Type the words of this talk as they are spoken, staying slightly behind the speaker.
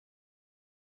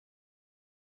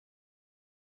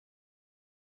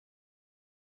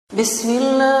بسم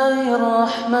الله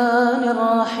الرحمن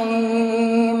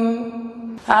الرحيم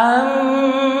عم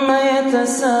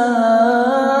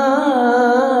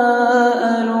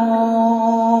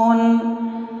يتساءلون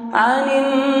عن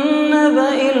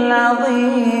النبأ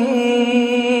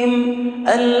العظيم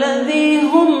الذي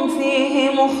هم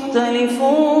فيه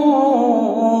مختلفون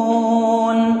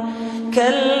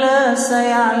كلا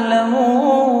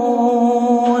سيعلمون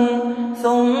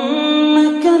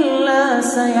ثم كلا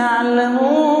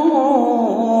سيعلمون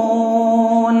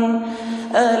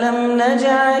ألم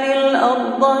نجعل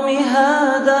الأرض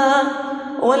مهادا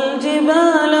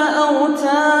والجبال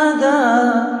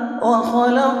أوتادا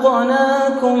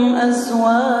وخلقناكم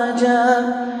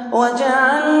أزواجا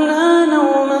وجعلنا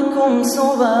نومكم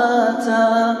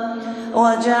سباتا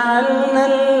وجعلنا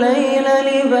الليل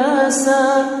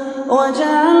لباسا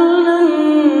وجعلنا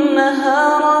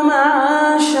النهار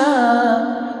معاشا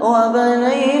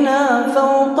وبنينا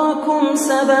فوقكم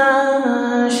سبعا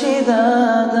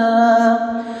شدادا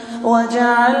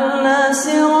وجعلنا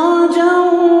سراجا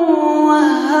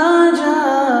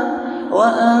وهاجا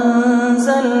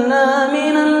وأنزلنا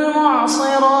من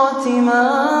المعصرات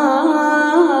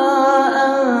ماء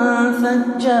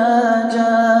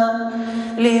ثجاجا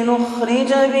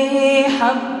لنخرج به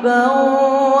حبا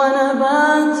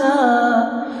ونباتا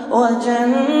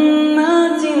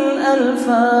وجنات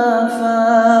ألفافا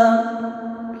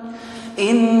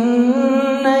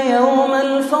إن يوم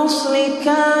الفصل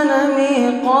كان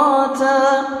ميقاتا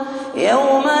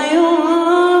يوم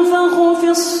ينفخ في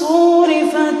الصور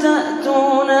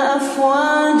فتأتون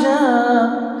أفواجا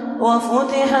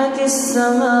وفتحت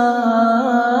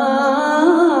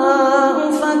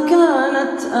السماء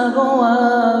فكانت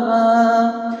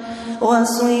أبوابا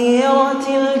وسيرت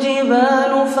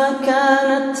الجبال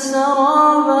فكانت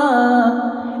سرابا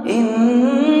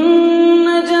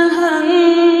إن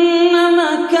جهنم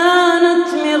كانت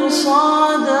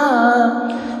مرصادا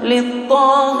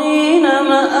للطاغين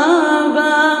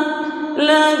مآبا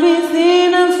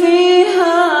لابثين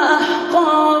فيها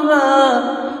أحقابا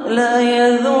لا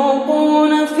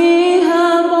يذوقون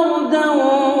فيها بردا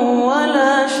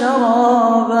ولا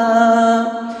شرابا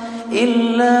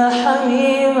إلا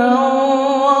حميما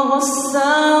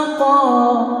وغساقا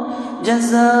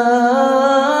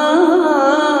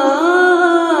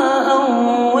جزاء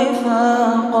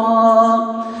وفاقا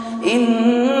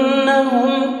إنهم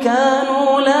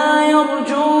كانوا لا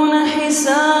يرجون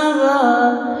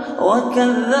حسابا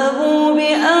وكذبوا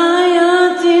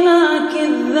بآياتنا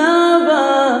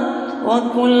كذابا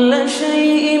وكل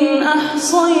شيء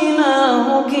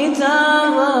أحصيناه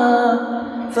كتابا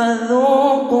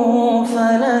فذوقوا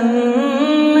فلن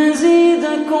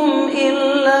نزيدكم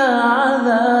إلا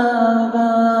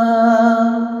عذابا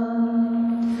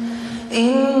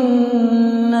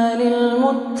إن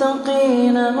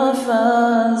للمتقين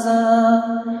مفازا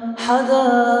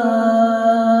حدائق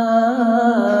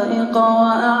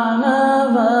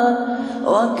وأعنابا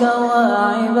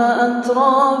وكواعب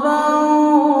أترابا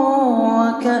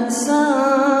وكأسا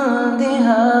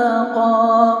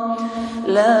دهاقا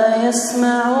لا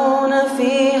يسمعون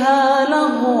فيها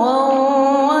لغوا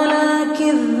ولا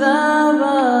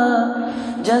كذابا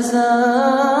جزاء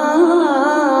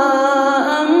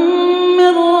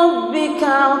من ربك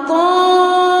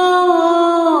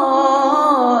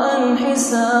عطاء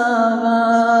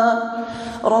حسابا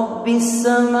رب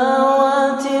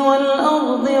السماوات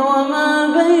والأرض وما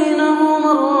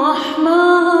بينهما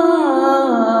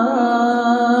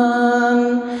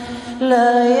الرحمن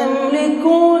لا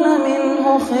يملكون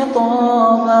منه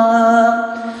خطابا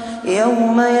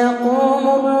يوم يقوم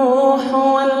الروح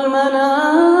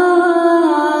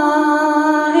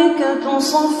والملائكة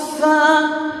صفا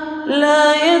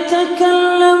لا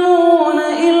يتكلمون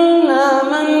إلا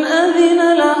من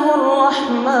أذن له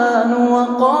الرحمن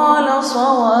وقال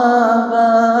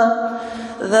صوابا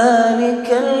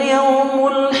ذلك اليوم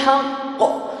الحق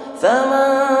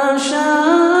فمن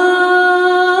شاء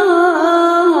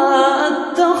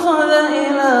اتخذ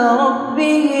إلى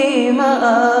ربه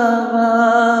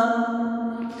مآبا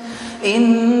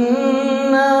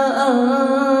إنا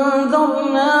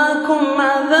أنذرناكم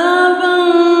عذابا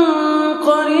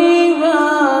قريبا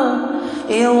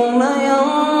يوم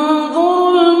ينظر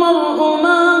المرء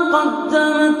ما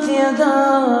قدمت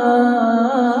يداه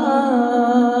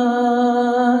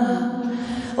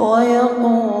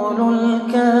ويقول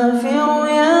الكافر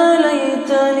يا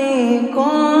ليتني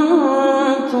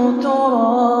كنت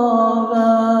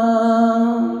ترابا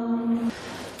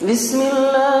بسم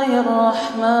الله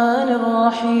الرحمن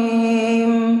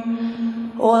الرحيم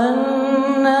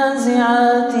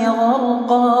والنازعات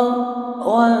غرقا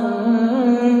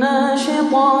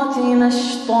والناشطات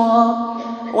نشطا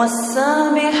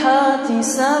والسابحات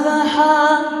سبحا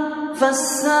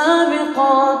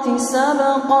فالسابقات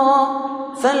سبقا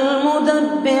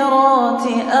فالمدبرات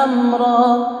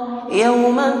أمرا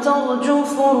يوم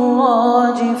ترجف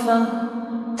الراجفة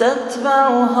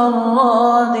تتبعها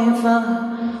الرادفة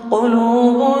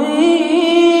قلوب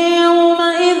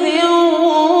يومئذ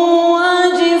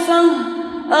واجفة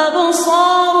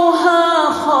أبصارها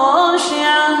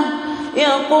خاشعة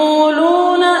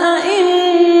يقولون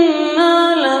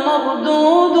أئنا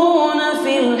لمردودون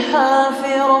في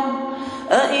الحافرة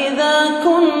أئذا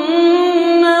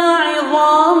كنا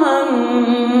عظاما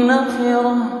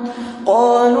نخرة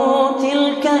قالوا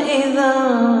تلك إذا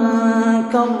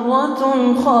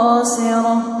كرة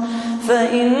خاسرة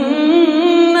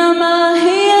فإنما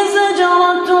هي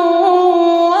زجرة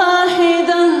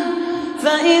واحدة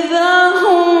فإذا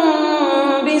هم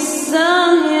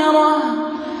بالساهرة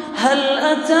هل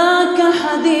أتاك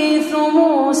حديث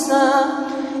موسى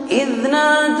إذ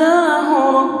ناداه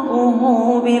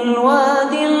ربه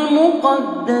بالوادي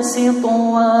المقدس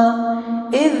طوى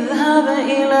اذهب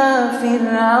إلى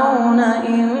فرعون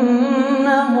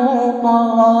إنه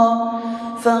طغى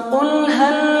فقل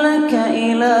هل لك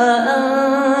إلى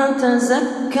أن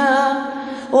تزكى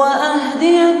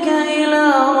وأهديك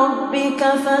إلى ربك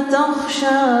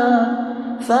فتخشى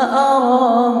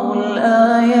فأراه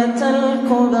الآية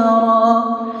الكبرى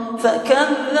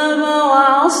فكذب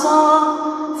وعصى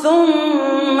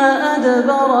ثم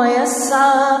أدبر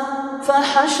يسعى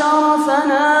فحشر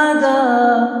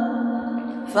فنادى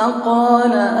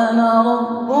فقال أنا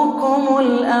ربكم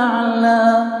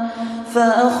الأعلى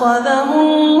فأخذه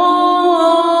الله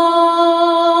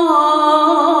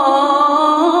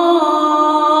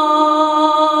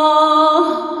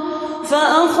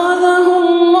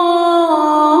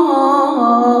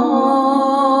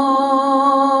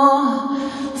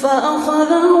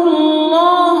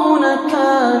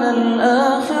نكال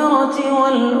الآخرة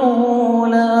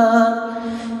والأولى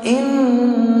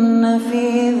إن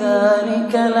في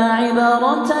ذلك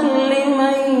لعبرة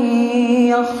لمن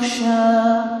يخشى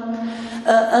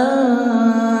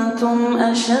أأنتم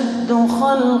أشد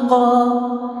خلقا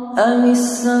أم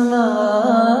السماء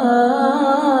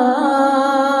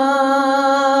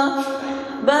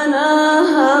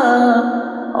بناها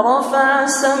رفع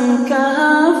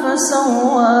سمكها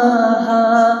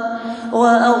فسواها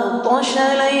وأغطش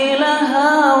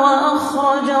ليلها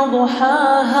وأخرج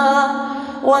ضحاها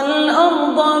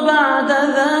والأرض بعد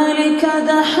ذلك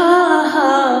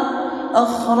دحاها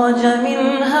أخرج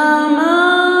منها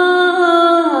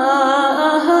ماءها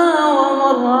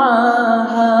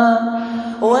ومرعاها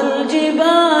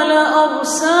والجبال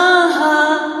أرساها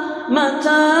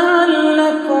متاعا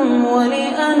لكم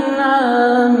ولأنعامكم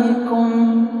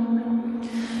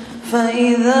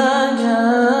فإذا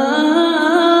جاءت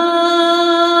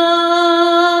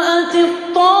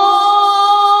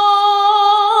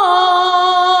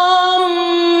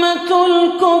الطامة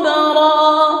الكبرى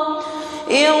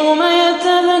يوم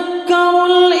يتذكر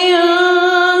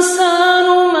الإنسان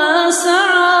ما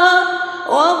سعى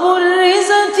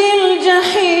وبرزت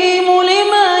الجحيم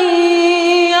لمن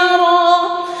يرى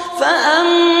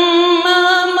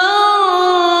فأما من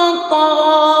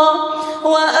طغى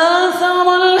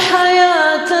وآثر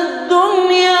الحياة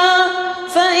الدنيا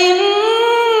فإن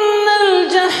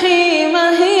الجحيم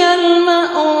هي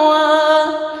المأوى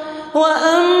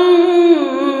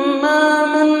وأما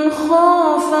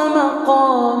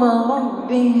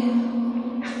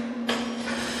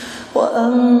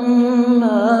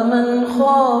من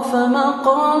خاف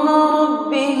مقام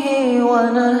ربه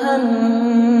ونهى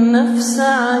النفس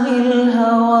عن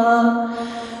الهوى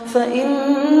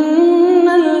فإن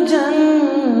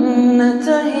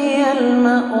الجنة هي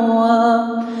المأوى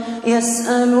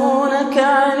يسألونك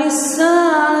عن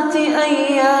الساعة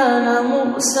أيان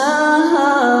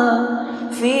مرساها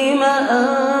فيما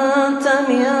أنت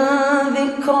من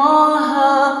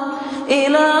ذكراها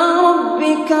إلى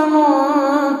ربك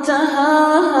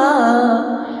منتهاها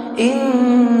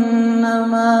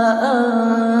إنما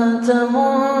أنت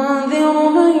منذر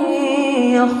من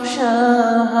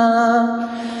يخشاها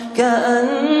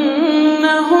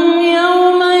كأنهم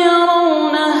يوم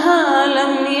يرونها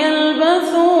لم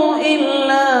يلبثوا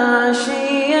إلا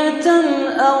عشية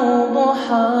أو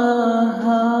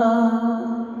ضحاها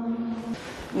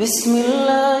بسم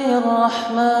الله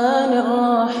الرحمن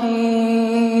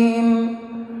الرحيم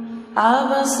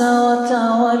عبس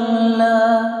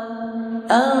وتولى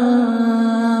أن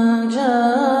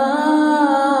جاءه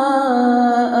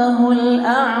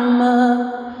الأعمى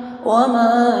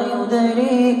وما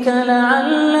يدريك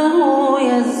لعله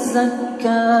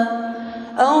يزكى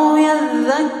أو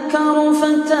يذكر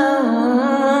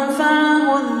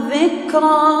فتنفعه الذكرى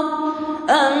الذكرى.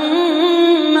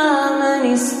 أما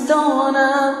من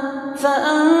استغنى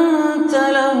فأنت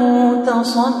له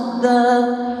تصدى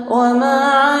وما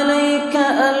عليك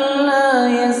ألا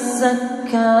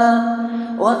يزكى.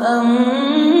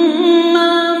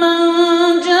 وأما من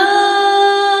جاءك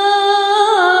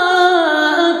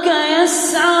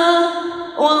يسعى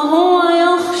وهو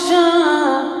يخشى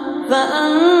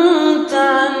فأنت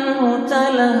عنه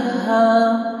تلهى.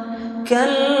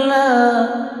 كلا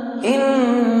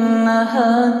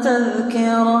إنها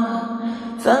تذكرة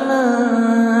فمن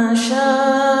شاء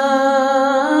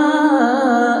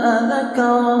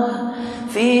ذكره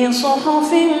في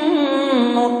صحف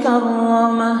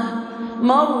مكرمة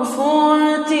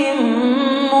مرفوعة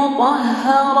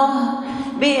مطهرة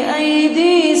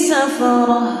بأيدي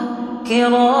سفرة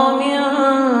كرام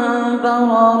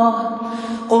بررة.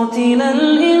 قتل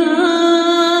الإنسان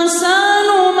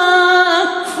ما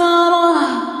أكفره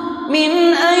من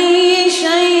أي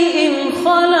شيء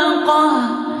خلقه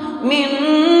من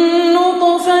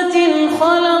نطفة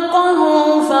خلقه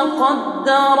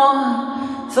فقدره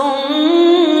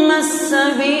ثم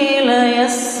السبيل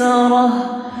يسره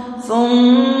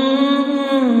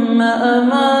ثم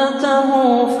أماته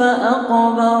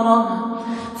فأقبره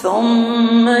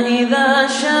ثم إذا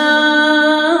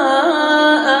شاء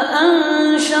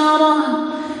أنشره.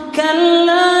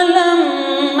 كلا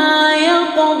لما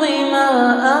يقض ما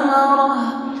أمره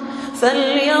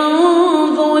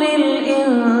فلينظر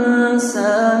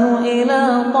الإنسان إلى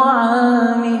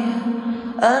طعامه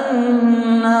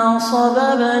أنا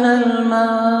صببنا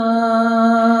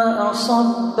الماء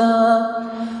صبا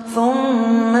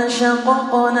ثم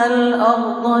شققنا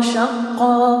الأرض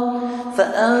شقا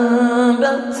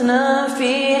فأنبتنا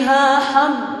فيها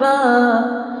حبا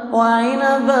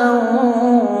وعنبا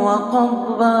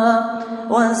وقضبا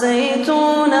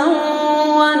وزيتونا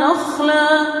ونخلا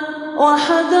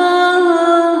وحدائق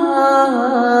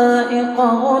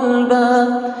غلبا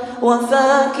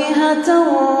وفاكهة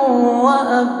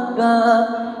وأبا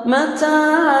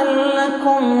متاعا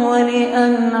لكم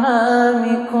ولأنعامكم.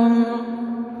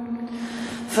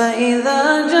 فإذا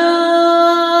جاءت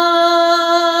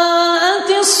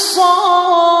الصاخة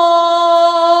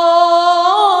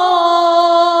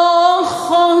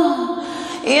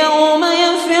يوم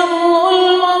يفر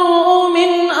المرء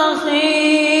من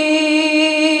أخيه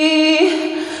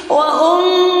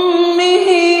وأمه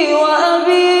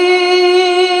وأبيه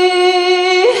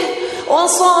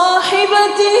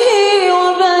وصاحبته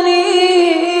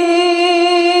وبنيه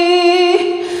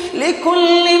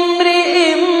لكل امرئ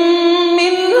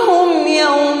منهم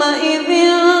يومئذ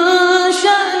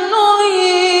شأن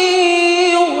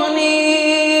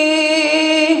يغنيه.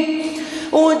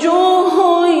 وجوه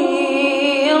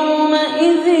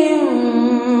يومئذ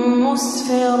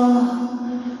مسفرة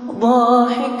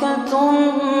ضاحكة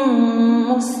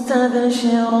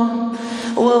مستبشرة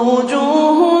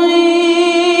ووجوه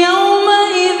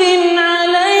يومئذ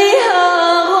عليها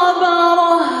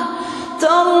غبرة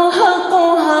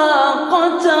ترهقها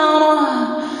قترة.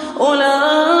 أولئك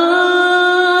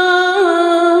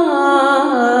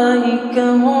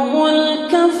هم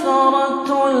الكفرة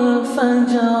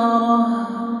الفجرة.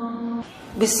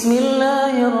 بسم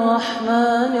الله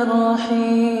الرحمن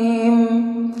الرحيم.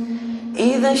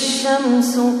 إذا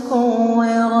الشمس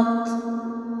كورت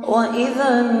وإذا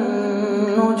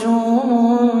النجوم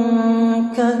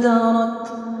انكدرت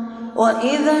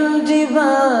وإذا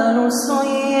الجبال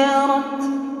سيرت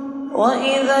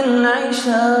وإذا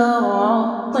العشار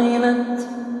عطلت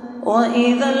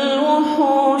وإذا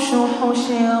الوحوش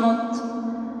حشرت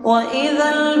وإذا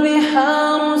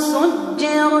البحار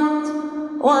سجرت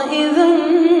وإذا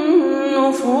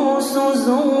النفوس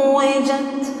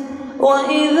زوجت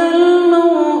وإذا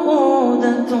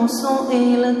الموءودة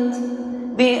سئلت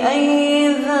بأي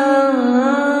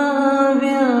ذنب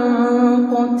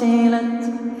قتلت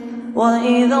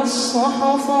وإذا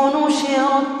الصحف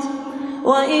نشرت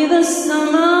وإذا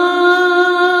السماء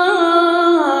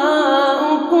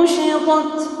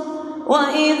كشطت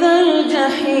وإذا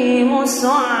الجحيم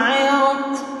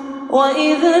سعرت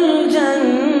وإذا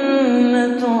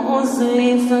الجنة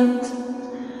أزلفت.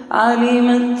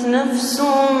 علمت نفس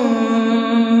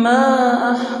ما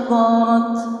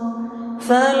أحضرت.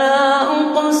 فلا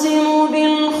أقسم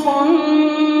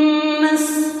بالخنس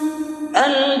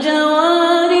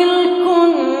الجوار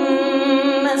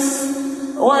الكنس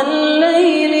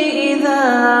والليل إذا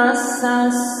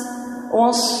عسعس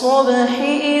والصبح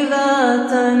إذا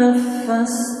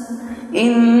تنفس.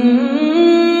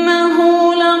 إنه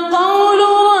لقول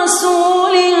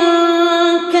رسول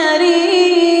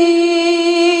كريم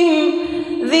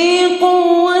ذي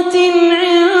قوة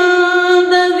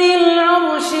عند ذي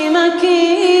العرش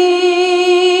مكين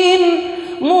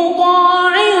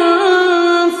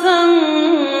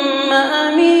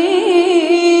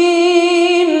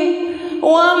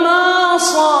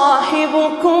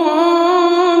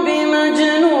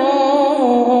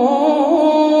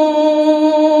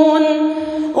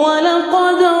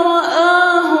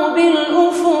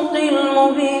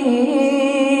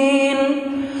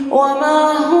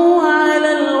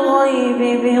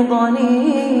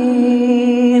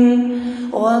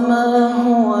وما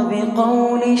هو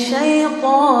بقول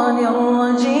شيطان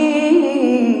رجيم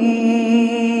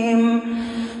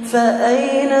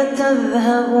فأين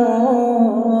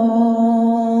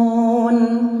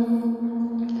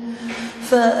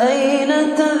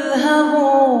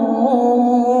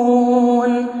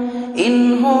تذهبون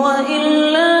إن هو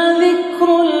إلا ذكر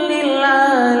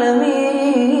للعالمين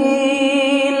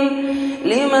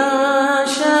لمن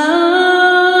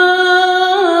شاء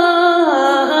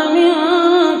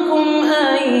منكم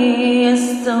أن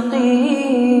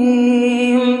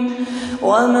يستقيم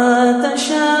وما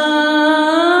تشاءون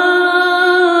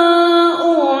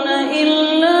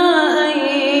إلا أن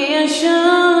يشاء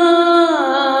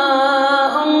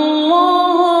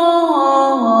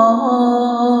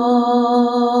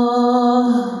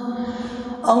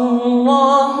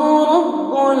الله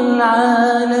رب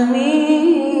العالمين.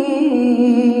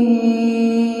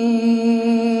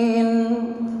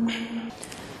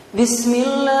 بسم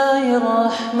الله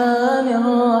الرحمن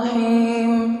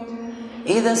الرحيم.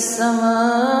 إذا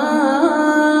السماء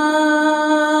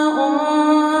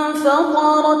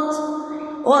انفطرت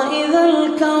وإذا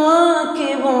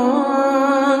الكواكب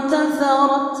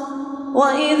انتثرت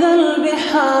وإذا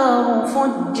البحار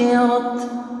فجرت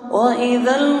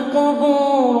وإذا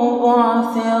القبور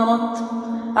بعثرت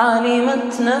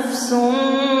علمت نفس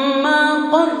ما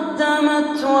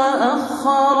قدمت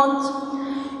وأخرت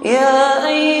يا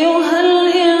أيها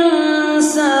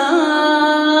الإنسان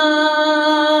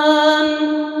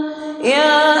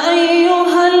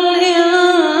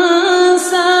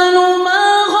ما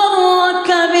غرك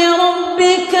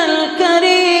بربك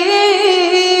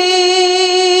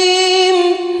الكريم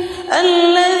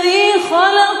الذي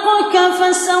خلقك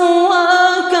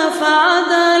فسواك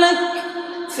فعدلك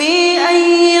في أي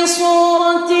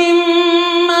صورة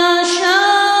ما شاء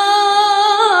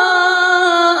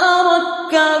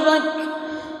ركبك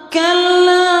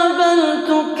كلا بل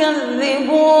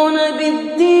تكذبون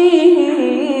بالدين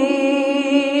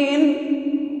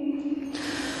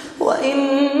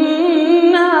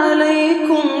وإن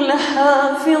عليكم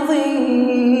لحافظين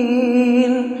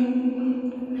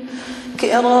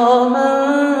كراما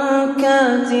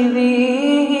كاتبين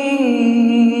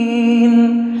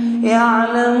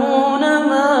يعلمون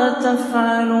ما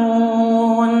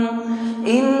تفعلون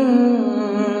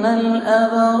إن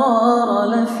الأبرار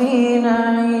لفي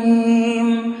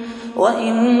نعيم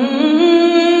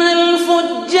وإن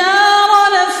الفجار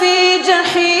لفي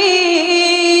جحيم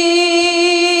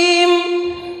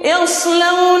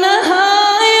يصلونها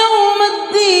يوم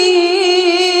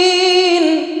الدين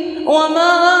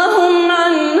وما هم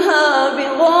عنها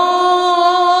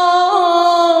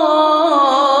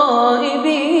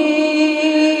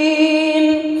بغائبين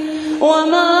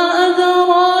وما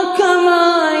أدراك ما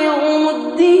يوم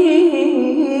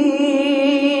الدين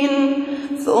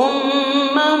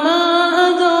ثم ما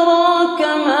أدراك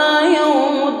ما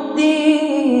يوم الدين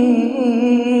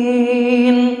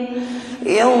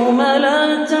يوم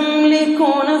لا تملك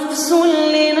نفس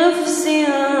لنفس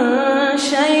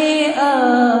شيئا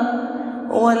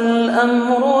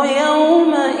والأمر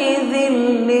يومئذ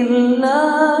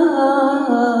لله.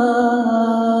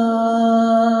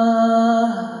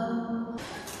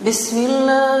 بسم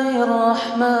الله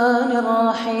الرحمن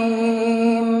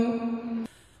الرحيم.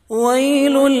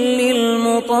 ويل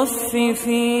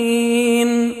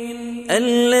للمطففين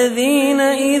الذين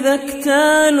إذا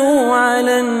اكتالوا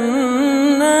على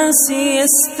الناس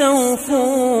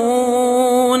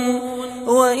يستوفون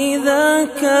وإذا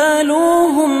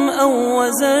كالوهم أو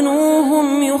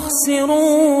وزنوهم يخسرون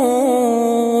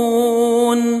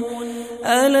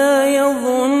ألا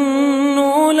يظن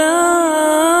أولئك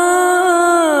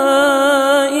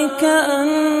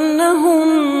أنهم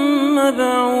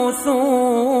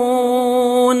مبعوثون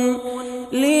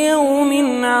ليوم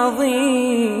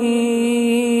عظيم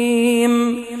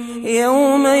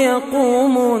يوم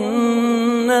يقوم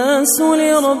الناس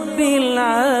لرب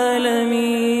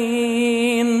العالمين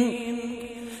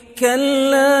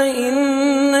كلا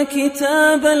إن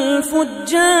كتاب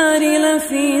الفجار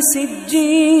لفي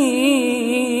سجين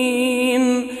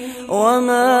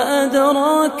وما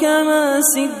أدراك ما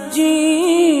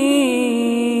سجين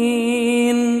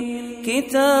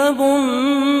كتاب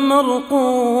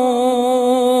مرقوم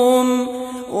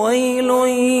ويل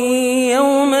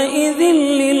يومئذ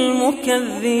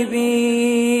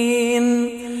للمكذبين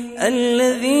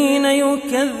الذين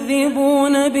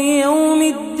يكذبون بيوم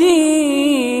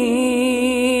الدين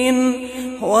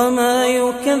وما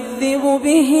يكذب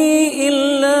به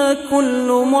إلا كل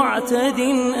معتد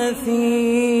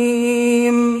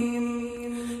أثيم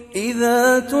إذا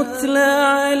إذا تتلى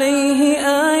عليه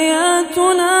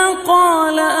آياتنا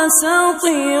قال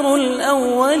أساطير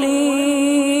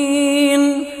الأولين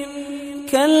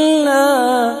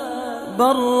كلا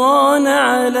بران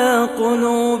على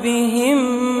قلوبهم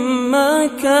ما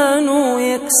كانوا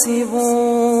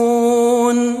يكسبون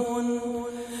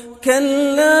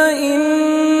كلا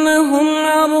إنهم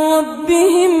عن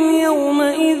ربهم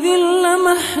يومئذ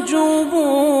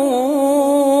لمحجوبون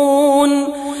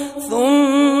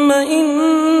ثم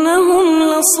إنهم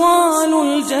لصالوا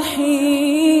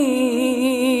الجحيم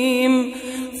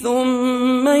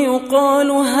ثم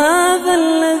يقال هذا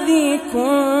الذي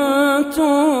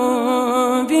كنتم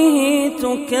به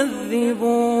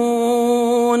تكذبون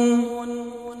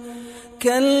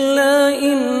كلا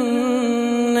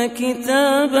إن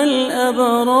كتاب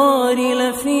الأبرار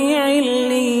لفي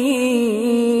عليين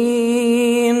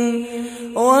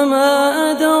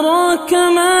وما أدراك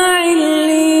ما عليون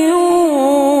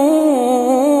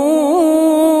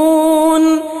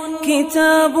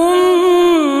كتاب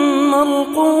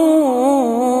مرقوم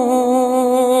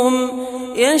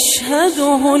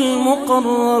يشهده المقربون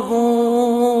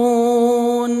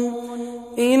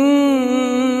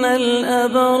إن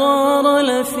الأبرار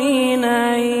لفي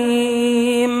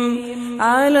نعيم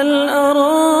على الأرائك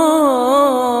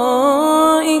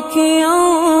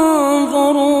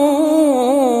ينظرون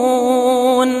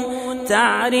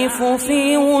تعرف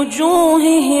في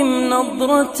وجوههم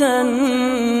نضرة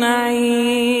النعيم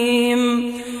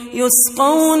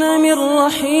يسقون من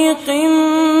رحيق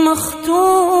مختوم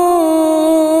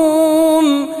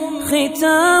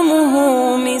ختامه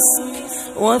مسك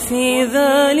وفي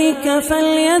ذلك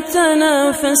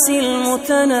فليتنافس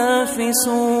المتنافسون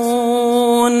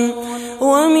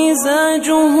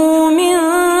ومزاجه من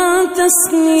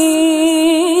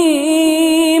تسنيم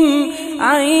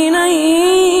عينا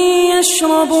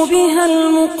يشرب بها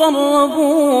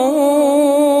المقربون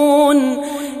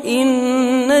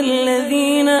إن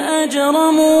الذين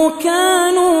أجرموا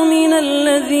كانوا من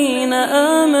الذين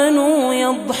آمنوا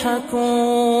يضحكون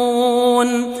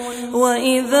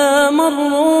وإذا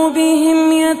مروا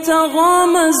بهم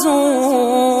يتغامزون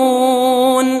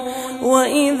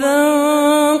وإذا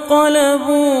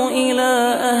انقلبوا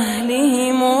إلى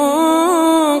أهلهم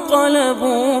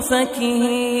انقلبوا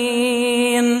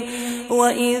فكهين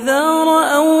وإذا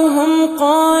رأوهم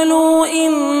قالوا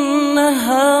إن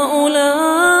هؤلاء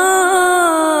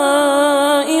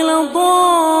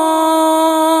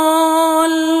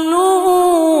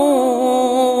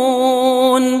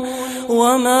لضالون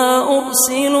وما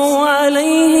أرسلوا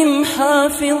عليهم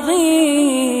حافظين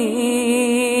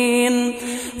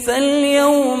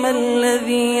فاليوم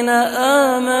الذين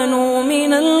آمنوا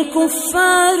من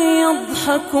الكفار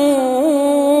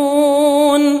يضحكون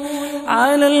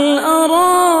على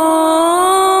الأرائك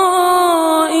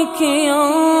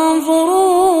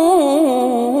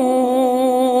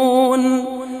ينظرون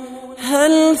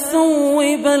هل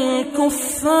ثوب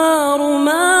الكفار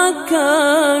ما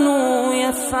كانوا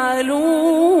يفعلون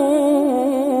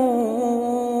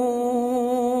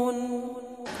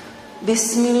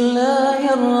بسم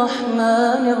الله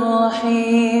الرحمن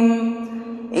الرحيم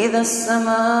إذا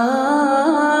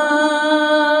السماء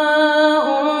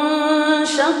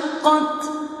انشقت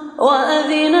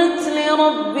وأذنت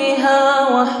لربها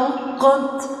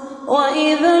وحقت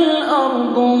وإذا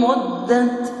الأرض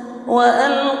مدت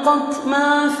وألقت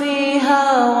ما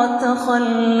فيها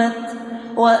وتخلت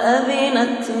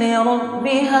وأذنت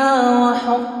لربها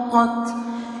وحقت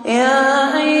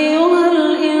يا أيها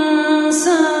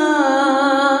الإنسان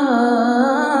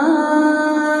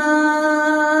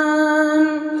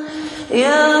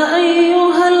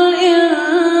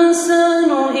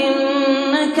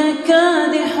إنك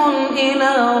كادح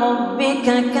إلى ربك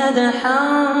كدحا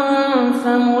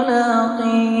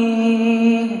فملاقيه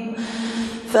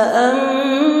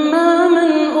فأما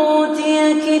من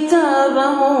أوتي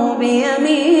كتابه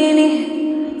بيمينه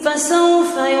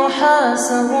فسوف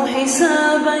يحاسب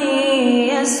حسابا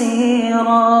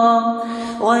يسيرا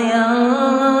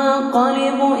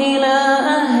وينقلب إلى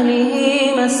أهله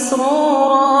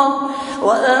مسرورا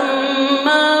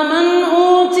وأما من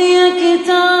أوتي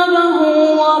كتابه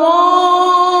وراء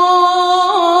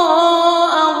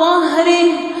ظهره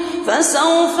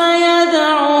فسوف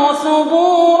يدعو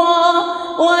ثبورا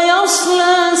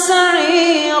ويصلى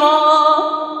سعيرا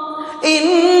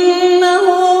إنه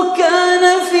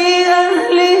كان في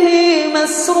أهله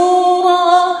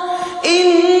مسرورا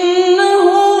إنه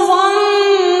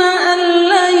ظن أن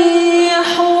لن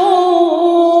يحور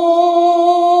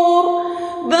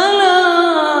بلى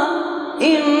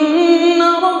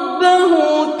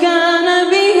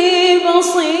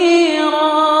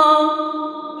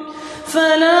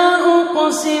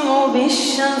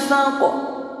الشفق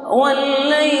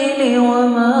والليل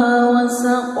وما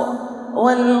وسق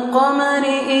والقمر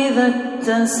إذا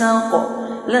اتسق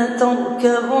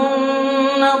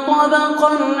لتركبن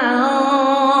طبقا عن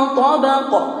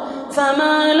طبق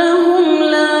فما لهم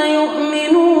لا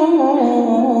يؤمنون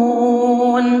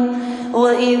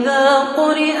وإذا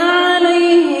قرئ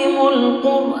عليهم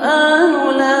القرآن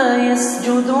لا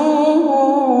يسجدون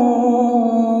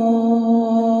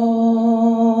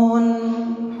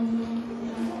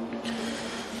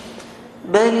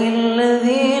بل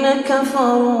الذين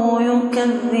كفروا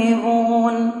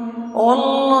يكذبون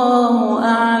والله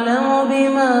أعلم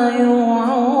بما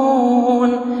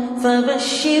يوعون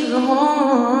فبشرهم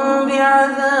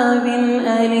بعذاب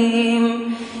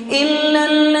أليم إلا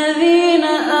الذين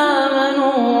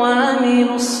آمنوا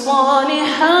وعملوا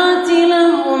الصالحات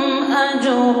لهم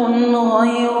أجر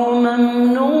غير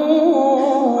ممنون.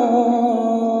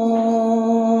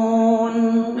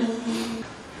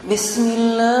 بسم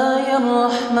الله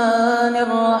الرحمن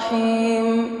الرحيم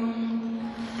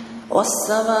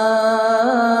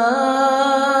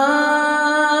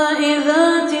والسماء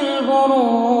ذات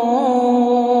البروج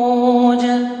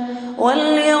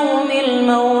واليوم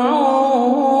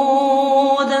الموعود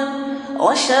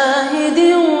وشاهد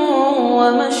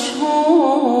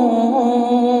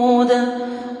ومشهود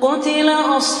قتل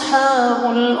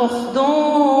أصحاب الأخدود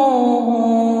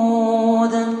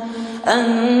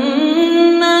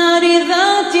النار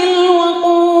ذات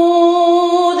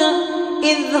الوقود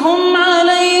إذ هم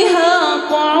عليها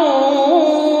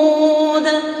قعود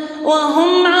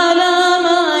وهم على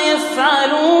ما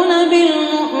يفعلون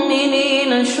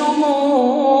بالمؤمنين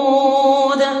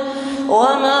شهود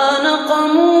وما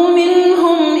نقموا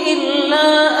منهم إلا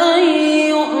أن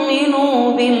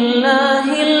يؤمنوا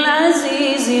بالله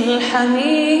العزيز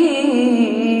الحميد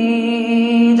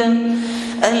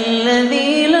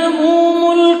الذي له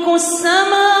ملك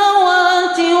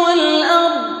السماوات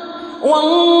والأرض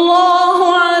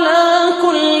والله على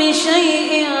كل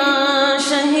شيء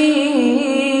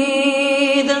شهيد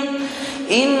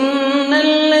إن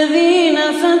الذين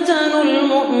فتنوا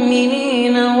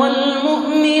المؤمنين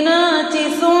والمؤمنات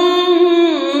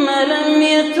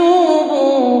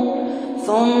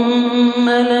ثم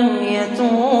لم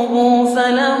يتوبوا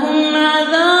فلهم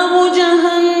عذاب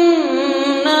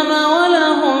جهنم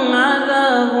ولهم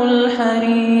عذاب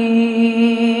الحريق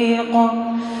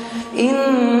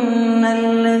إن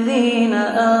الذين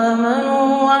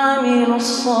آمنوا وعملوا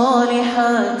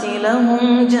الصالحات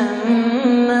لهم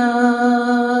جنات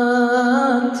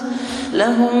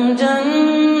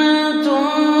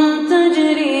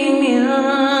تجري من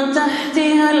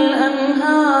تحتها الأنهار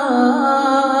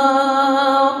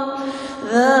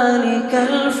ذلك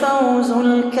الفوز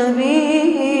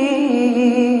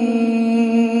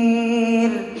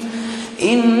الكبير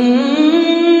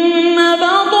إن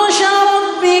بطش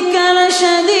ربك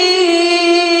لشديد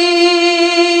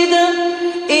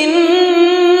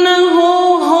إنه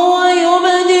هو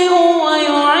يبدئ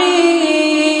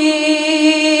ويعيد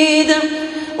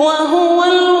وهو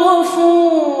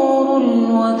الغفور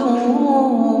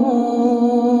الودود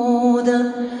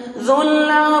ذو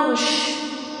العرش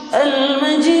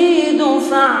المجيد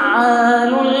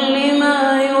فعال لما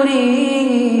يريد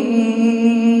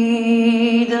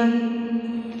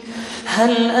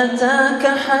هل أتاك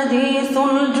حديث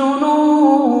الجنود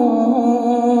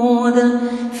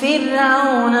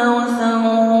فرعون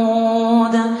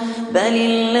وثمود بل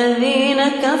الذين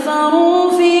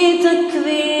كفروا في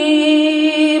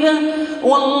تكذيب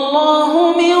والله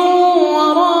من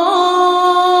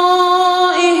ورائهم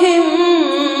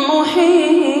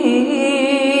محيط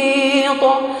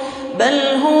بل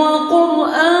هو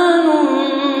قرآن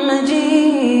مجيد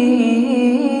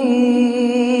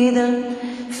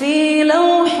في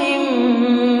لوح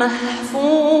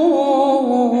محفوظ.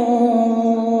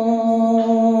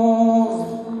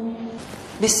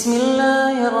 بسم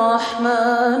الله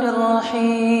الرحمن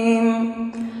الرحيم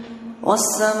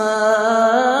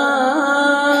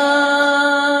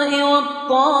والسماء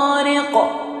والطارق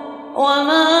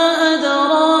وما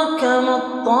أدراك ما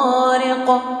الطارق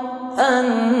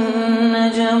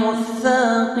النجم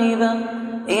الثاقب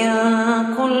إن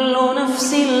كل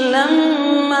نفس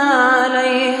لما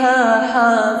عليها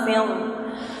حافظ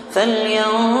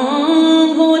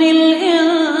فلينظر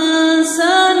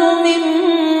الإنسان مما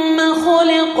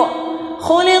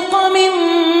خلق من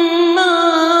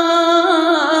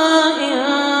ماء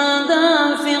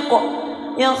دافق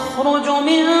يخرج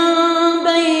من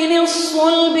بين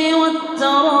الصلب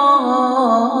والترائب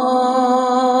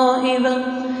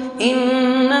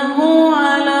إنه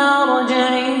على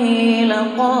رجعه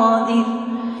لقادر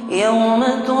يوم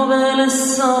تبلى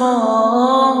السرائر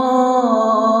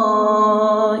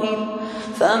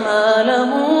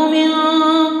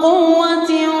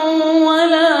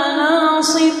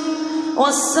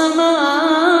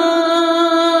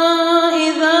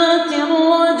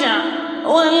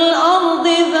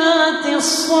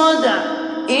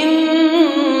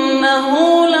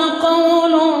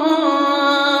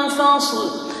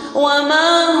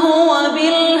وما هو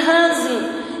بالهزل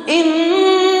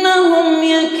إنهم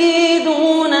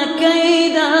يكيدون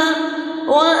كيدا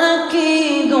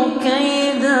وأكيد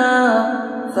كيدا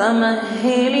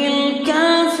فمهل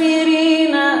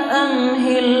الكافرين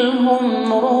أمهلهم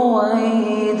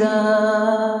رويدا.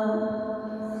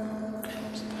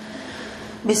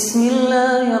 بسم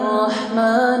الله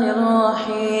الرحمن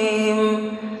الرحيم.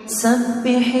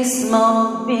 سبح اسم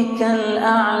ربك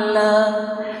الأعلى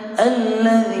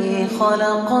الذي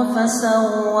خلق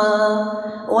فسوى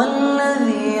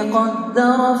والذي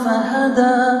قدر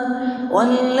فهدى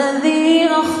والذي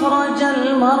أخرج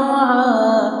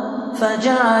المرعى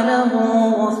فجعله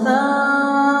غثاء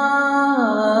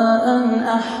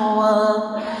أحوى.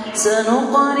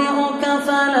 سنقرئك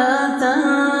فلا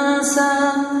تنسى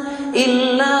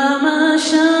إلا ما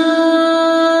شاء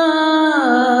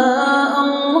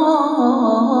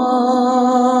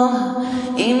الله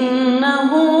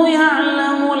إنه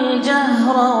يعلم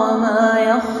الجهر وما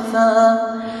يخفى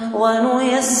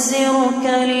ونيسرك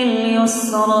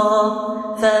لليسرى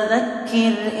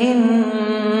فذكر إن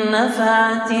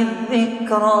نفعت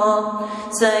الذكرى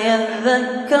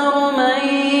سيذكر من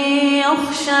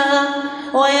يخشى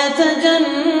ويتجنبها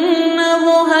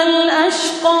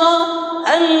الأشقى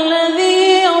الذي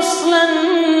يصلى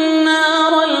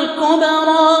النار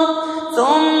الكبرى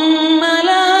ثم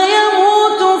لا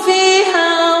يموت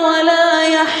فيها ولا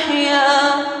يحيا.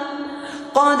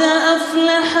 قد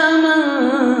أفلح من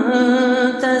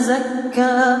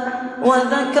تزكى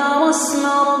وذكر اسم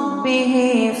ربه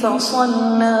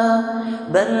فصلى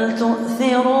بل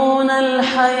تؤثرون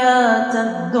الحياة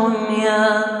الدنيا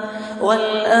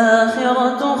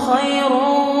والآخرة خير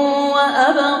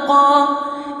وأبقى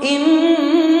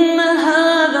إن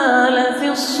هذا لفي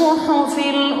الصحف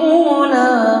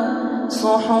الأولى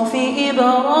صحف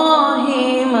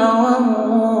إبراهيم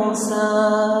وموسى.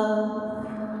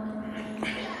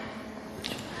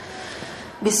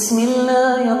 بسم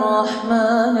الله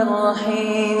الرحمن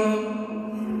الرحيم.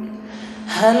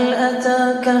 هل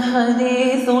أتاك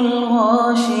حديث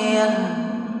الغاشية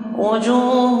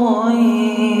وجوه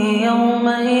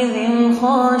يومئذ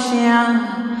خاشعة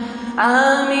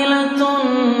عاملة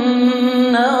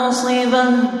ناصبة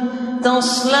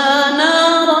تصلى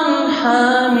نارا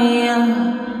حامية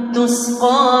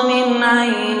تسقى من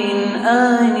عين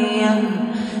آنية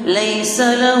ليس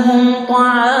لهم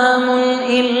طعام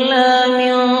إلا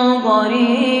من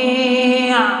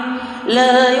ضريع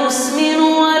لا يسمن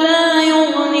ولا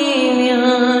يغني من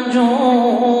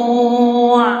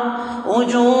جوع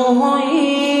وجوه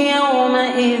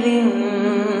يومئذ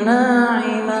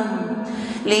ناعمة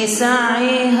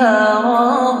لسعيها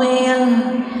راضية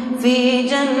في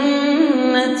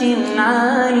جنة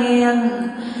عالية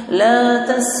لا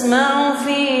تسمع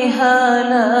فيها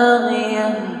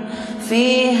لاغية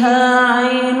فيها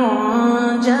عين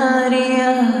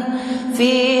جارية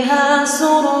فيها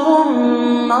سرر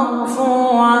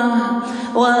مرفوعة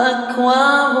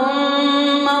وأكواب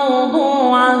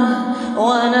موضوعة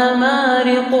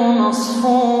ونمارق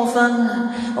مصفوفة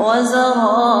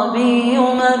وزرابي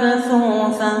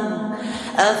مبثوثة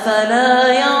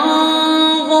أفلا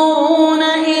ينظرون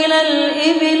إلى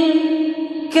الإبل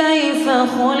كيف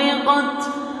خلقت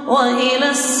وإلى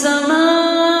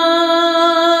السماء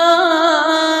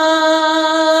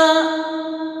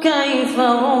كيف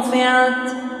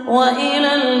رفعت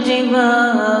وإلى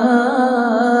الجبال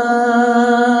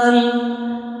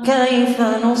كيف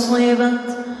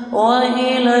نصبت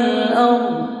وإلى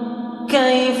الأرض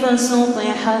كيف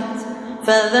سطحت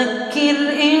فذكر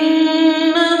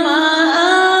إنما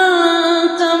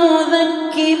أنت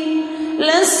مذكر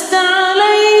لست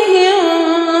عليهم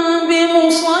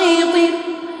بمسيطر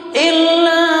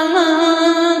إلا من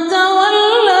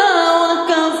تولى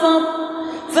وكفر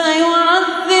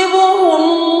فيعذبه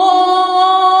الله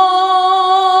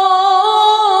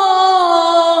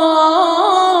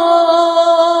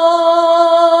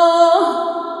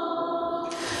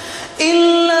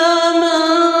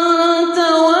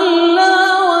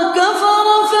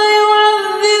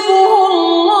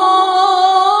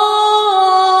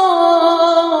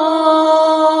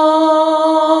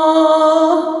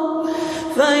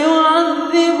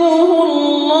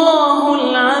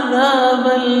العذاب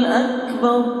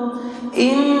الأكبر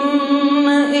إن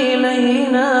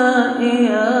إلينا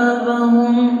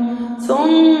إيابهم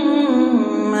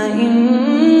ثم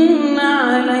إن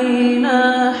علينا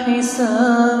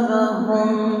حسابهم.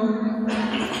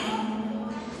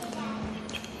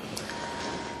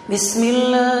 بسم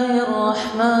الله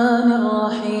الرحمن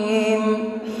الرحيم.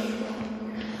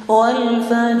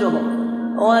 والفجر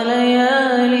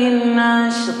وليال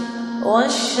عشر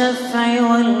والشفع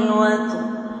والوتر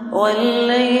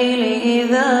والليل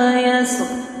إذا يسر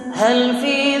هل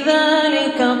في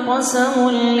ذلك قسم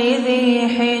لذي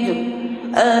حجر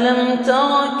ألم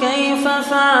تر كيف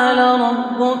فعل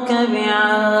ربك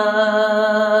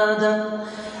بعاد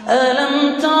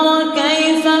ألم تر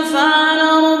كيف فعل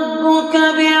ربك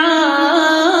بعاد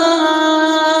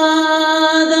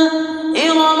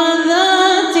إرم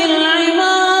ذات العماد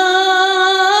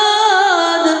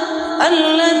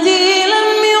التي لم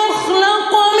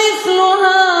يخلق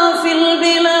مثلها في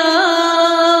البلاد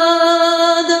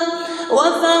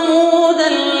وثمود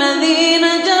الذين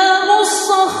جابوا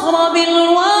الصخر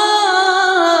بالواد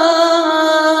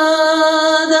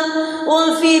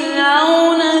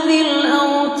وفرعون ذي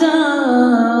الأوتاد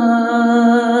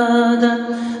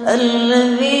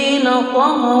الذين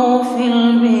طغوا في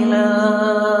البلاد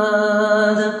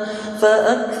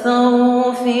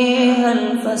فأكثروا فيها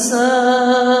الفساد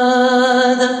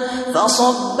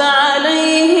فصب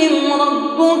عليهم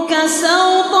ربك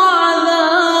سوط عذاب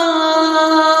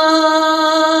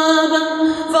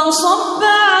فصب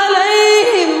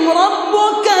عليهم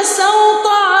ربك سوط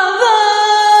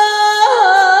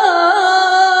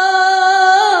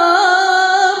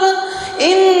عذاب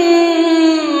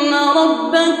إن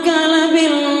ربك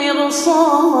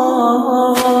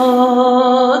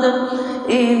لبالمرصاد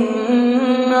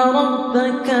إن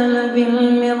ربك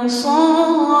لبالمرصاد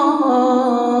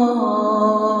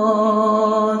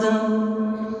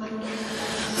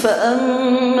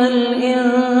فأما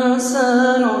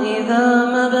الإنسان إذا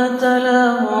ما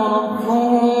ابتلاه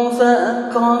ربه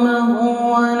فأكرمه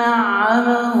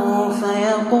ونعمه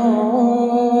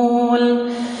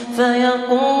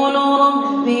فيقول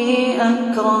ربي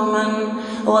أكرمن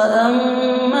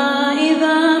وأما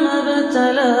إذا ما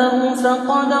ابتلاه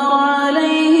فقدر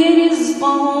عليه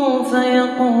رزقه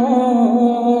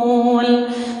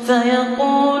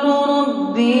فيقول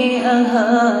ربي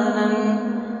أهانن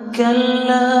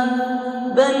كلا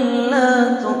بل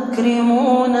لا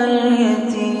تكرمون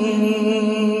اليتيم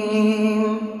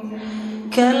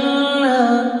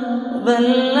كلا بل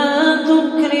لا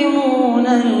تكرمون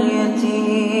اليتيم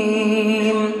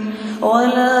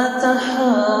ولا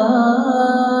تحاضون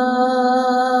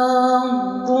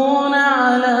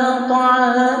على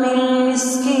طعام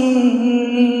المسكين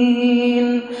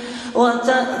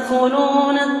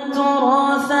وتأكلون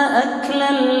التراث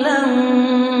أكلا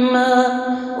لما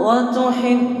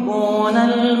وتحبون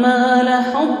المال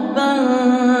حبا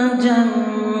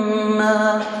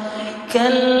جما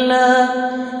كلا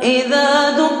إذا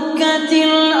دكت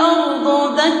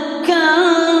الأرض دكا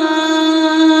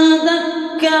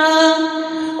دكا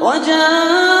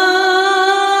وجاء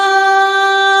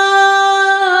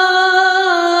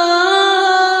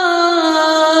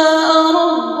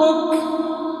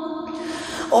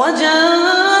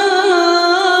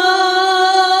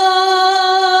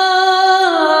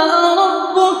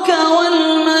ربك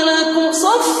والملك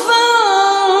صفا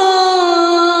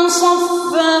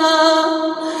صفا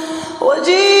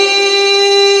وجيء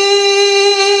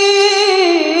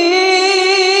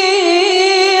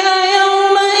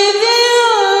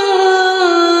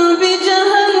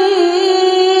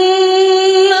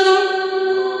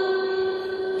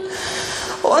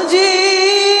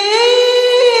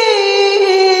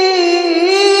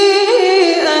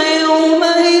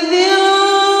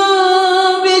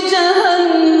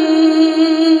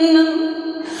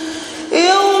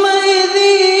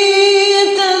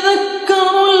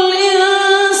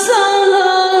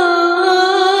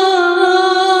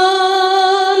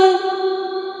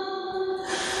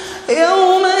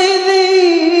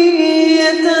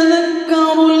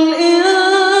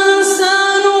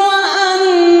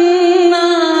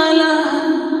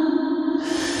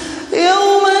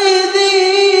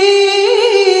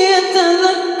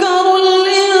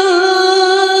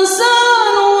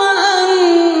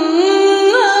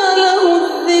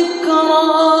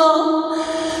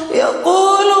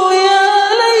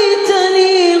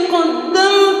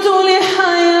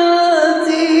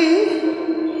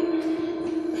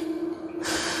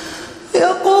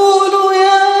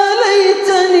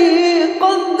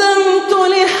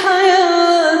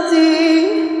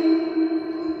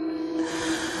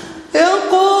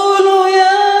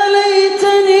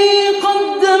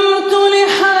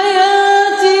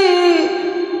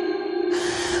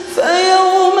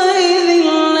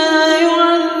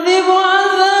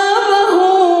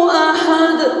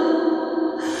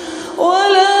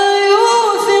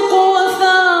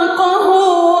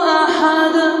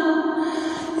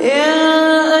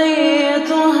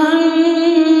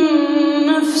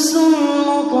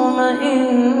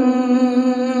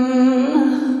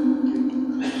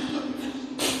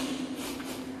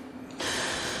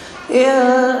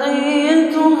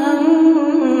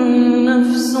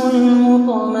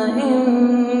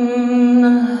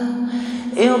مطمئنة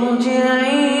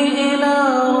ارجعي إلى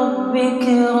ربك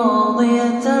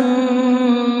راضية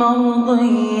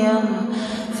مرضية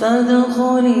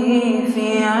فادخلي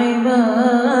في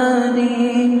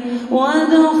عبادي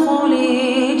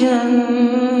وادخلي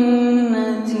جنتي.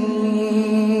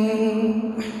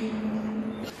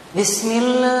 بسم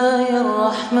الله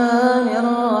الرحمن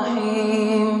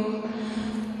الرحيم.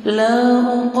 لا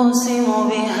أقسم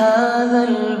بهذا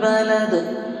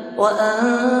البلد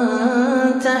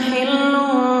وأنت حل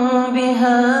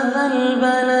بهذا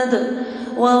البلد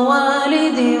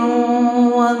ووالد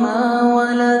وما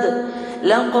ولد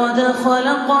لقد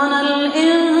خلقنا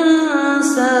الإنسان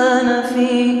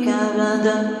في كبد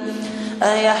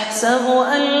أيحسب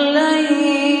أن لن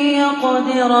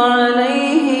يقدر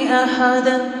عليه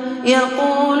أحد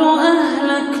يقول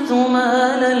أهلكت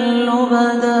مالا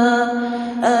لبدا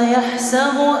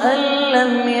أيحسب أن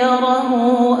لم يره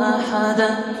أحد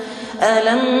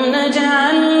ألم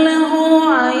نجعل له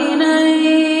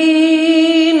عينين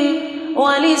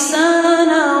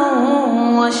ولسانا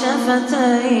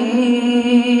وشفتين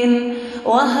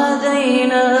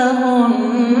وهديناه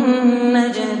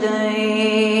النجدين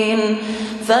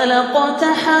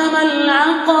فلاقتحم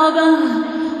العقبة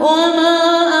وما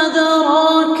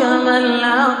أدراك ما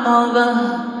العقبة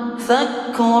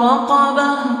فك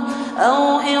رقبة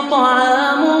أو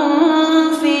إطعام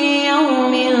في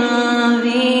يوم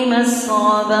ذي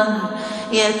مسغبة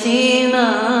يتيما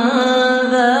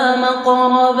ذا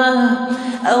مقربة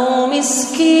أو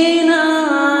مسكينا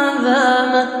ذا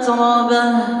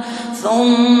متربة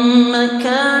ثم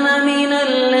كان من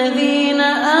الذين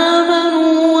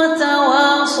آمنوا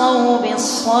وتواصوا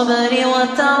بالصبر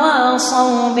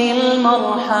وتواصوا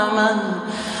بالمرحمة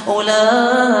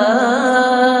أولئك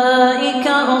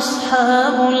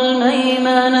أصحاب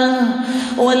الميمنة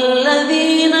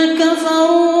والذين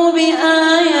كفروا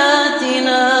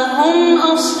بآياتنا هم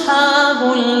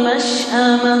أصحاب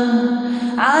المشأمة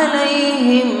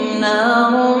عليهم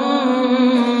نار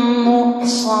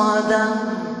مؤصدة.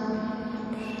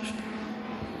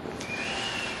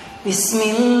 بسم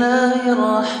الله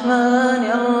الرحمن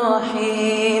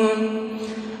الرحيم.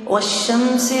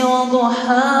 والشمس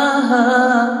وضحاها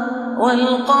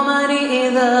والقمر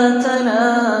إذا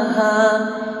تلاها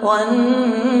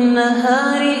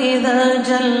والنهار إذا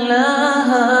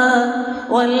جلاها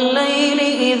والليل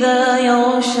إذا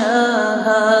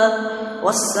يغشاها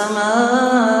والسماء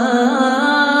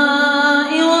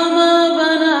وما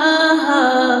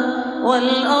بناها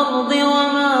والأرض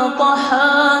وما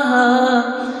طحاها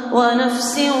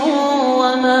ونفس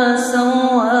وما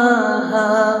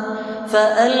سواها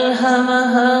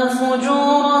فألهمها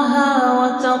فجورها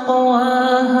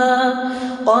وتقواها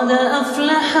قد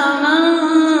أفلح من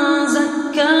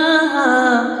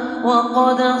زكاها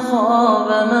وقد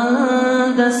خاب من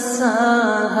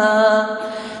دساها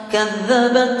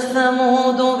كذبت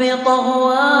ثمود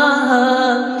بطغواها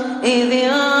إذ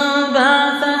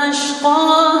انبعث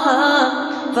أشقاها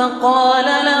فقال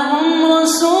لهم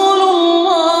رسول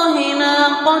الله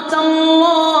ناقة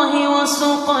الله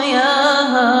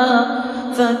وسقياها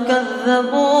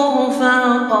فكذبوه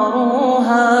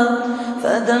فعقروها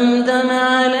فدمدم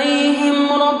عليهم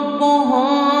ربهم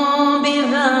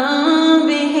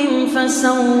بذنبهم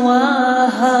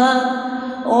فسواها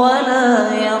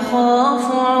ولا يخاف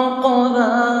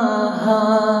عقباها.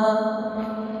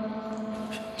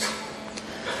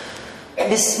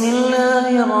 بسم الله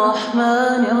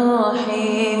الرحمن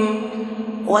الرحيم.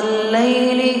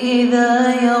 والليل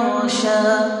إذا يغشى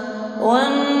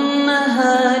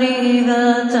والنهار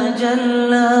إذا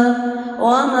تجلى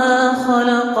وما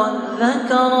خلق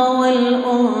الذكر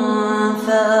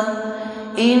والأنثى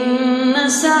إن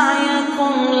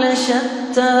سعيكم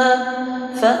لشتى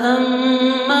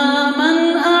فأما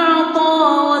من أعطى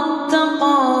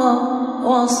واتقى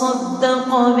وصدق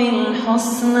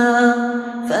بالحسنى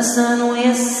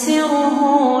فسنيسره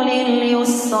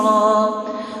لليسرى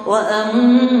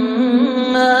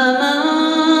وأما من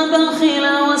بخل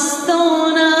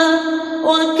واستغنى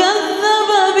وكذب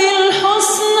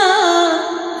بالحسنى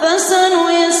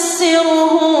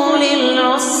فسنيسره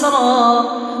للعسرى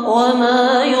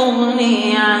وما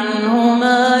يغني عنه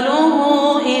ماله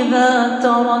إذا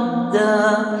تردى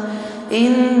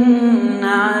إن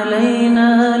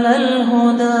علينا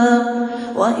للهدى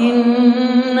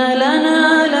وإن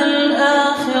لنا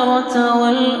للآخرة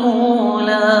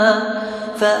والأولى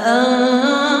فأنذرتكم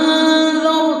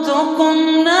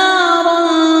نارا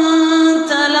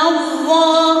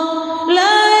تلظى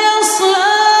لا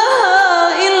يصلاها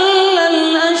إلا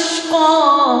الأشقى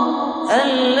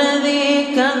الذي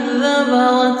كذب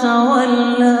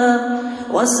وتولى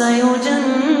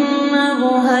وسيجنبها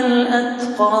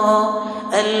الأتقى الأشقى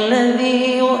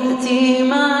الذي يؤتي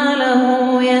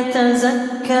ماله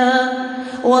يتزكى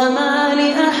وما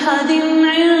لأحد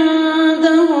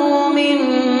عنده من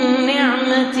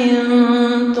نعمة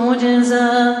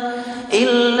تجزى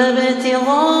إلا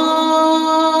ابتغاء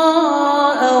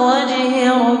وجه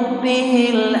ربه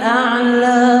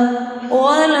الأعلى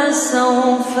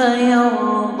ولسوف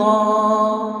يرضى.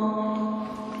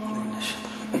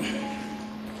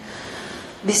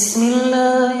 بسم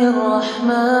الله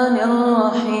الرحمن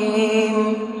الرحيم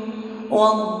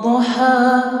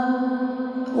والضحى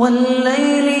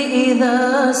والليل إذا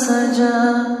سجى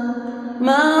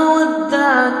ما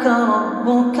ودعك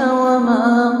ربك وما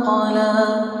قلى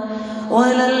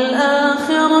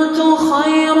وللآخرة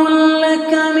خير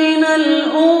لك من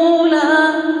الأولى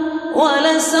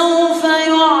ولسوف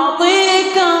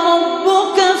يعطيك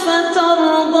ربك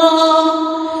فترضى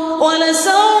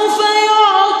ولسوف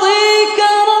يعطيك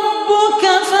ربك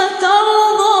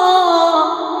فترضى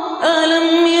ألم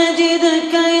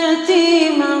يجدك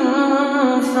يتيما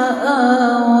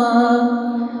فآوى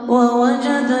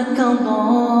ووجدك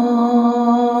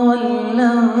ضالا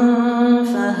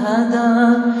فهدى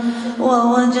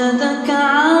ووجدك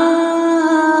عائلا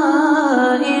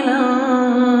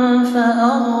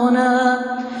فأغنى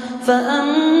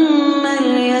فأما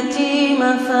اليتيم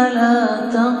فلا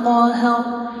تقهر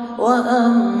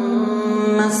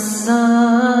وأما السائل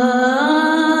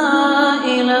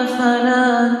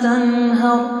فلا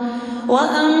تنهر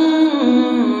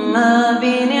وأما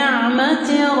بنعمة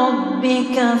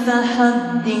ربك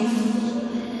فحدث.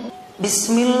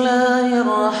 بسم الله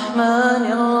الرحمن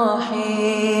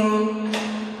الرحيم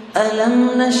ألم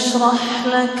نشرح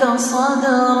لك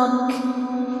صدرك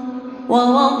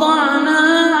ووضعنا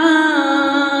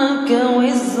عنك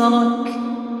وزرك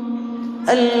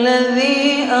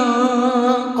الذي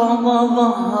أنقض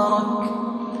ظهرك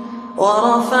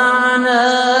ورفعنا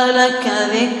لك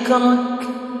ذكرك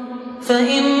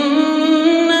فإن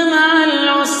مع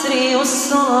العسر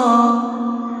يسرا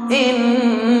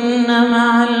إن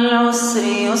مع العسر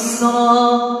يسرا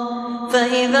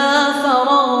فإذا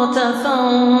فرغت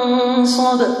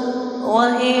فانصب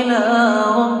وإلى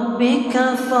ربك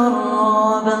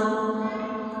فارغب.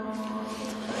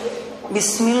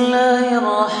 بسم الله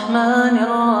الرحمن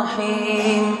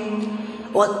الرحيم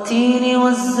والتين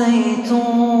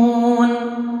والزيتون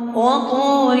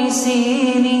وطور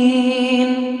سينين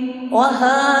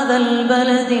وهذا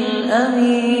البلد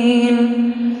الأمين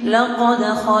لقد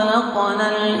خلقنا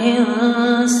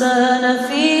الإنسان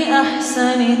في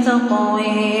أحسن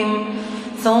تقويم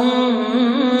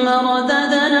ثم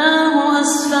رددناه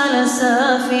أسفل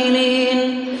سافلين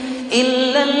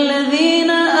إلا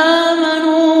الذين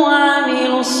آمنوا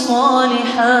وعملوا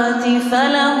الصالحات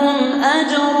فلهم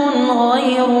أجر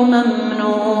غير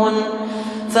ممنون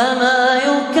فما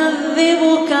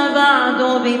يكذبك بعد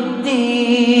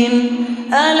بالدين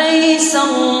أليس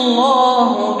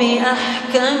الله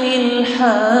بأحكم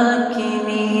الحاكمين.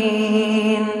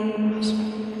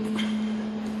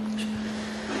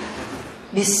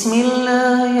 بسم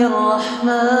الله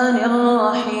الرحمن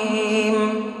الرحيم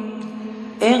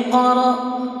اقرأ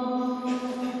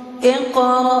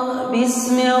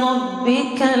باسم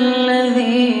ربك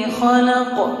الذي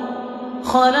خلق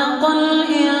خلق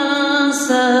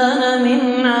الإنسان من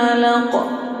علق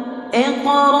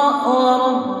اقرأ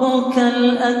وربك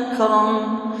الأكرم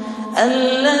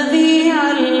الذي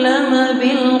علم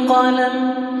بالقلم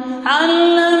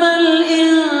علم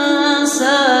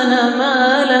الإنسان ما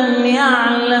لم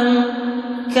يعلم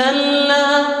كلا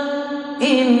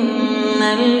إن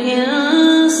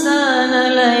الإنسان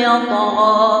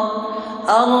ليطغى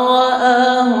أن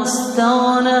رآه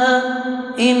استغنى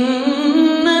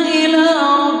إن إلى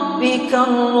ربك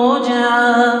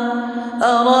الرجعى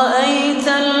أرأيت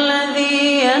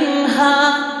الذي ينهى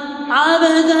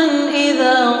عبدا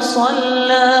إذا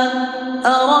صلى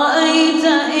أرأيت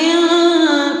إن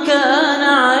كان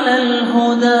على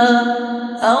الهدى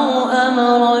أو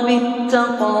أمر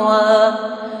بالتقوى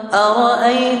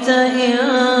أرأيت إن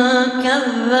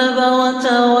كذب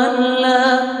وتولى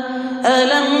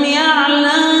ألم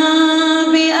يعلم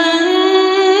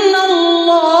بأن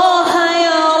الله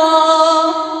يرى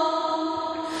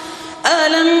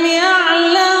ألم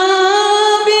يعلم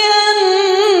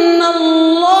بأن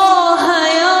الله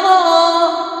يرى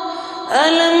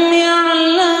ألم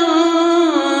يعلم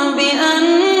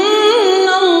بأن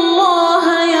الله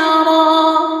يرى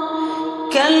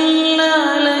كلا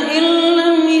لئن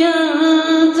لم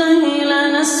ينته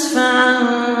لنسفعا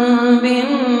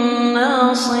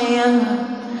بالناصية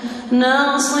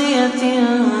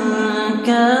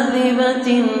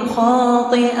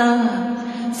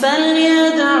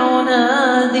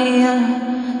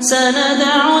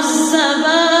سندع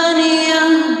الزبانية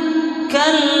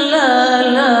كلا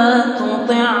لا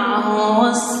تطعه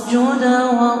واسجد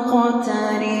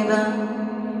واقترب.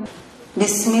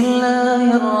 بسم الله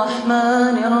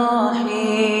الرحمن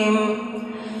الرحيم.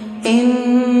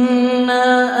 إنا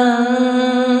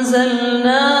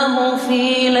أنزلناه في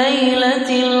ليلة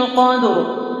القدر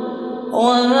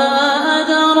وما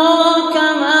أدراك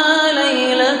ما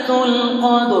ليلة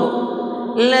القدر.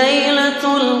 ليلة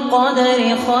القدر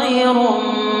خير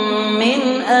من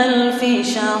 1000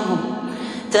 شهر.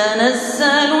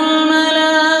 تنزل الملائكة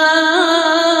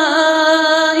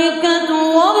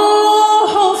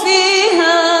والروح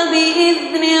فيها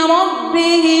بإذن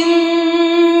ربهم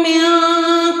من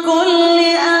كل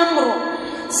أمر.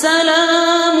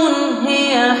 سلام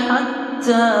هي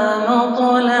حتى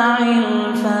مطلع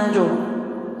الفجر.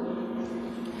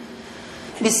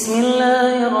 بسم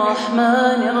الله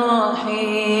الرحمن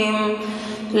الرحيم.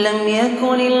 لم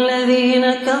يكن الذين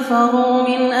كفروا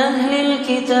من أهل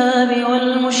الكتاب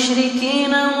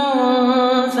والمشركين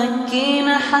منفكين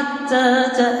حتى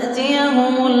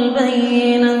تأتيهم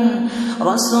البينة.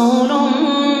 رسول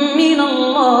من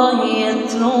الله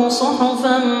يتلو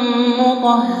صحفا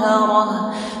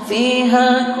مطهرة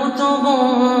فيها كتب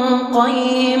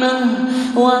قيمة.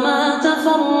 وما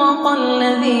تفرق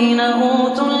الذين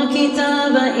أوتوا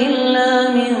الكتاب إلا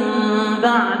من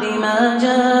بعد ما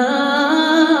جاءتهم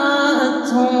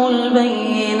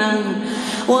البينة.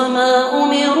 وما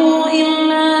أمروا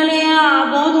إلا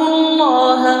ليعبدوا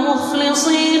الله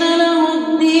مخلصين له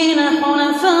الدين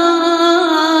حنفاء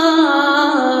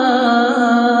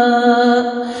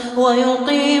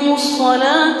ويقيموا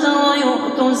الصلاة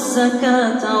ويؤتوا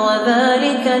الزكاة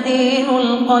وذلك دين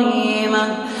القيمة.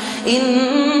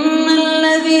 إن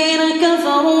الذين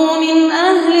كفروا من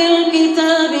أهل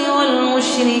الكتاب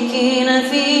والمشركين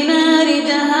في نار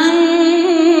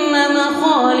جهنم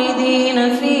خالدين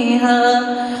فيها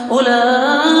أولئك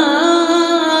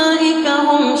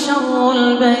هم شر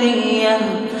البرية.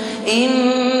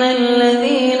 إن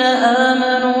الذين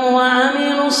آمنوا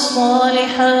وعملوا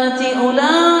الصالحات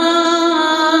أولئك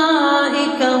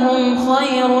هم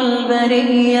خير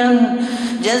البرية.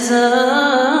 جزاؤهم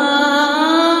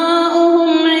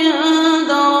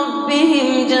عند ربهم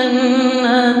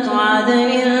جنات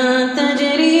عدن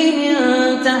تجري من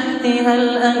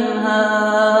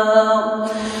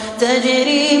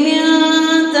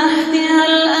تحتها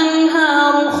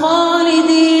الأنهار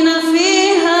خالدين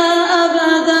فيها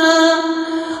أبدا.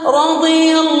 رضي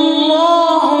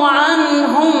الله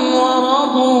عنهم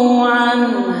ورضوا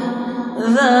عنه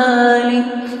ذلك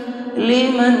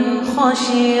لمن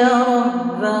خشي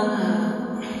ربه.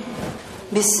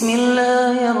 بسم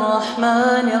الله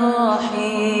الرحمن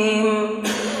الرحيم.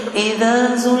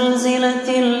 إذا زلزلت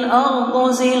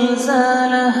الأرض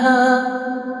زلزالها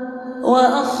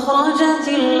وأخرجت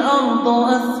الأرض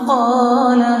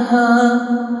أثقالها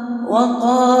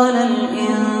وقال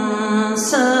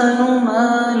الإنسان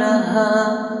ما لها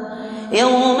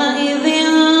يومئذ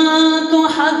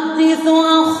تحدث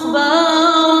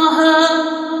أخبارها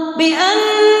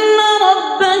بأن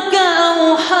ربك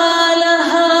أوحى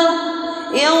لها.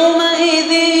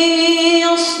 يومئذ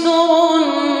يصدر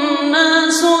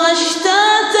الناس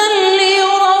أشتاتا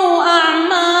ليروا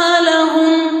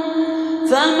أعمالهم.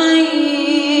 فمن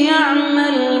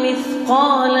يعمل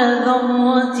مثقال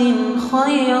ذرة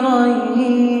خيرا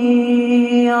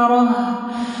يره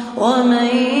ومن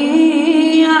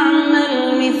يعمل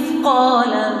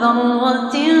مثقال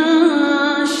ذرة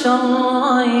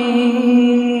شرا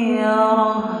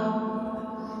يره.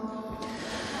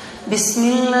 بسم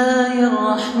الله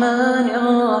الرحمن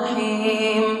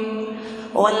الرحيم.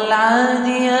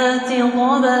 والعاديات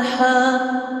ضبحا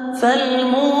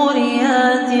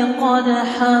فالموريات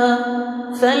قدحا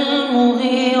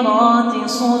فالمغيرات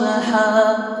صبحا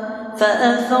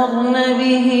فأثرن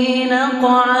به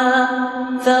نقعا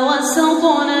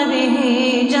فوسطن به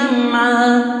جمعا.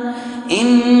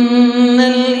 إن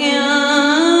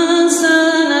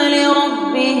الإنسان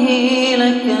لربه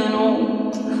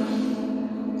لكنود.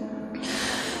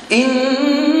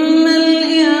 إن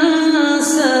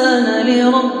الإنسان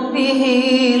لربه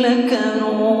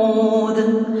لكنود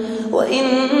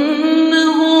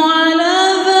وإنه على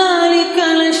ذلك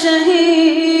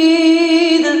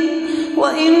لشهيد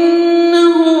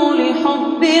وإنه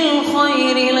لحب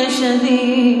الخير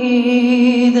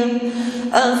لشديد.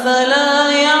 أفلا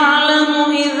يعلم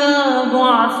إذا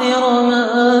بعثر ما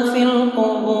في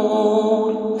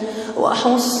القبور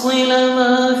وحصل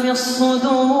ما في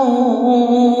الصدور.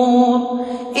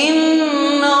 إن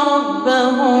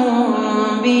ربهم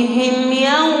بهم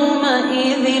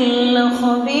يومئذ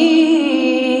لخبير.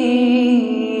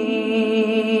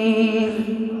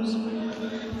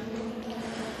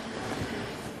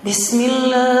 بسم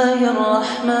الله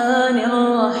الرحمن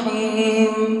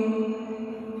الرحيم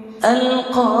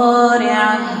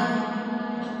القارعة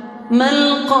ما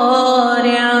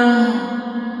القارعة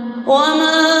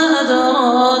وما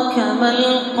أدراك ما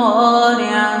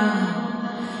القارعة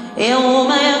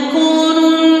يوم يكون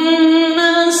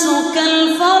الناس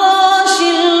كالفراش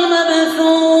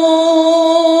المبثوث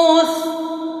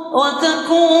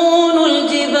وتكون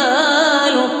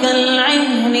الجبال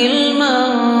كالعهن المنفوش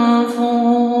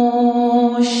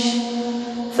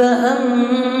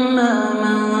فأما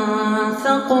من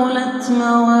ثقلت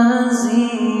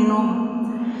موازينه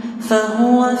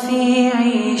فهو في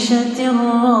عيشة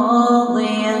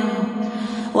راضية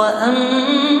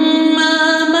وأما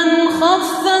من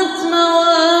خفت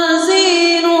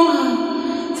موازينه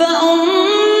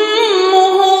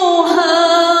فأمه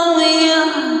هاوية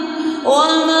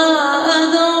وما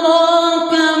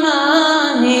أدراك ما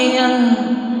هي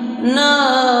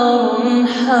نار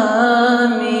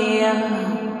حامية.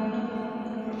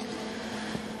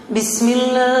 بسم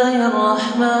الله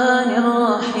الرحمن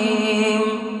الرحيم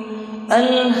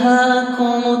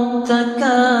ألهاكم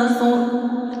التكاثر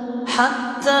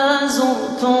حتى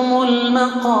زرتم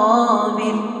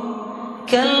المقابر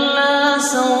كلا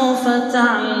سوف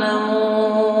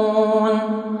تعلمون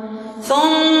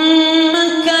ثم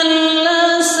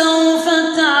كلا سوف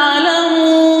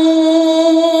تعلمون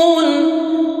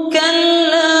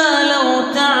كلا لو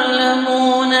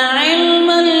تعلمون علم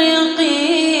اليقين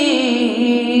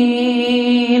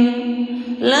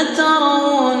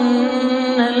لترون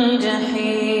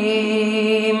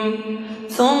الجحيم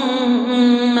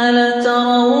ثم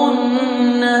لترونها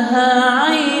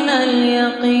عين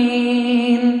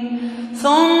اليقين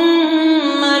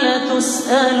ثم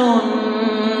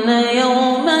لتسألن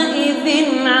يومئذ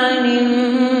عن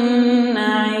النعيم.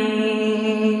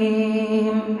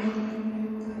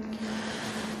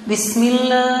 بسم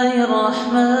الله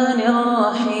الرحمن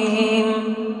الرحيم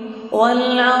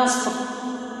والعصر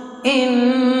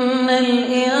إن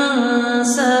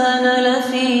الإنسان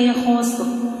لفي خسر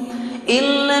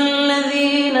إلا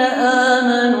الذين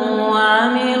آمنوا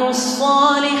وعملوا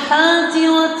الصالحات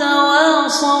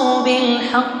وتواصوا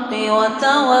بالحق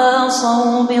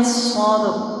وتواصوا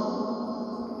بالصبر.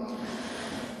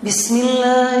 بسم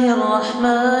الله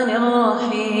الرحمن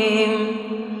الرحيم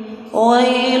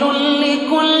ويل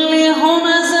لكل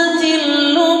همزة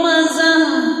لمزة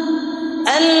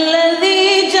الذي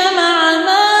جمع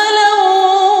مالا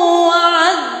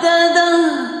وعدده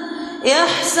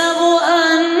يحسب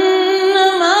أن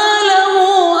ماله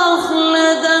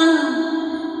أخلده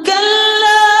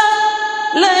كلا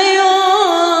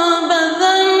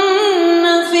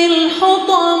لينبذن في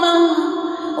الحطمة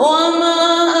وما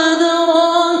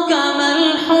أدراك ما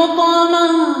الحطمة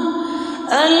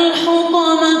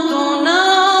الحطمة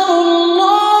نار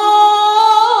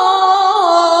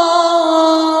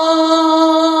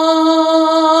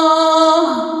الله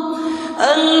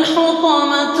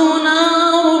الحطمة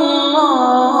نار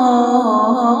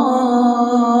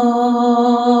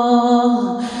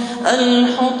الله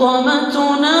الحطمة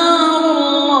نار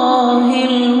الله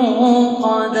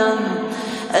الموقدة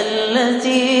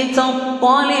التي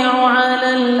تطلع على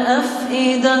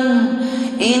الأفئدة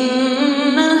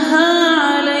إنها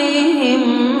عليهم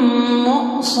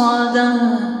مؤصدة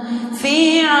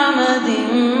في عمد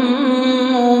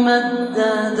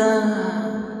ممددة.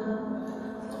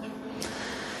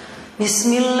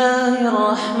 بسم الله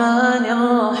الرحمن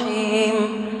الرحيم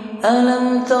ألم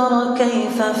تر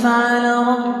كيف فعل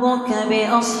ربك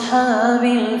بأصحاب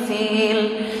الفيل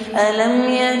ألم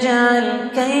يجعل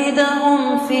كيدهم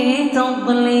في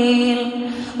تضليل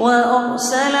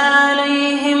وأرسل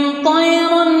عليهم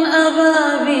طيرا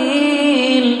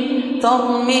أبابيل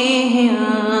ترميهم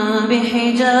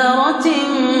بحجارة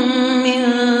من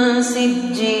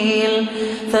سجيل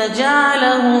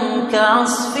فجعلهم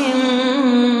كعصف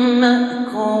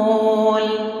مأكول.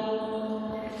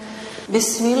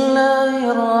 بسم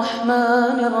الله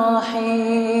الرحمن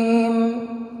الرحيم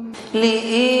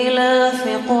لإيلاف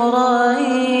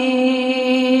قريش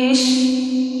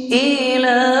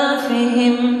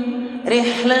إيلافهم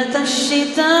رحلة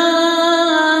الشتاء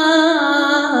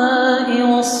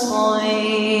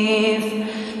والصيف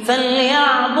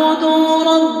فليعبدوا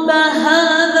رب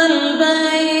هذا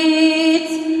البيت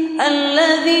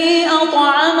الذي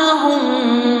أطعمهم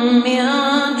من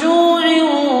جوع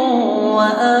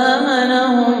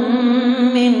وآمنهم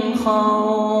من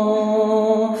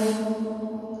خوف.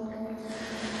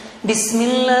 بسم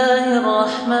الله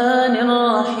الرحمن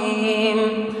الرحيم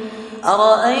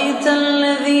أرأيت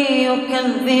الذي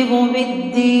يكذب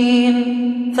بالدين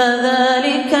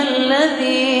فذلك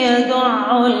الذي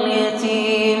يدع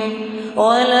اليتيم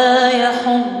ولا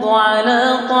يحض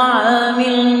على طعام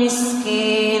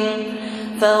المسكين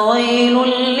فويل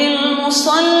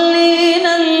للمصلين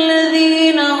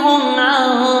الذين هم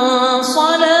عن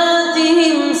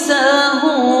صلاتهم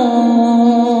ساهون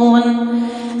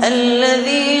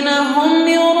الذين هم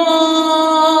يراءون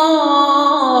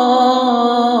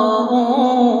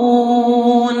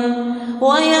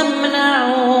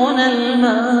ويمنعون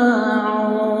الماعون.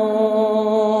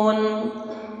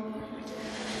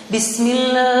 بسم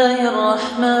الله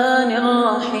الرحمن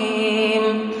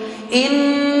الرحيم.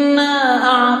 إنا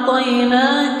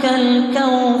أعطيناك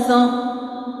الكوثر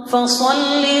فصل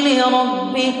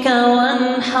لربك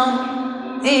وانحر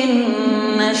إن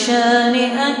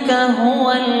شانئك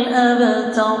هو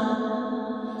الأبتر.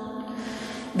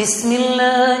 بسم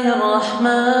الله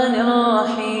الرحمن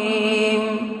الرحيم.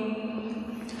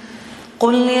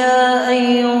 قل يا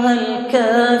أيها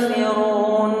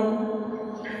الكافرون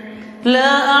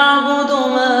لا أعبد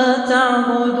ما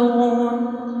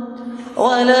تعبدون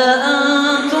ولا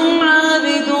أنتم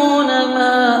عابدون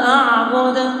ما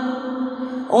أعبد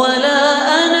ولا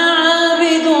أنا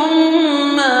عابد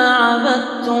ما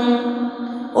عبدتم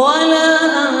ولا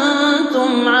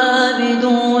أنتم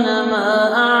عابدون ما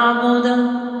أعبد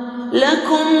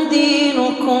لكم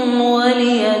دينكم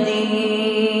ولي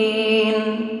دين.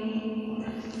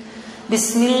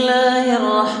 بسم الله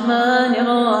الرحمن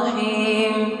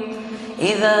الرحيم.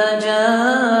 إذا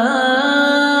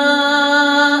جاء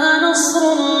نصر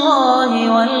الله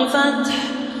والفتح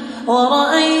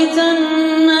ورأيت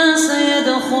الناس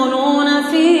يدخلون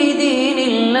في دين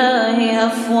الله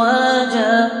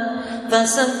أفواجا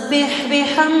فسبح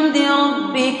بحمد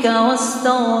ربك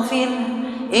واستغفره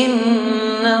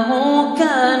إنه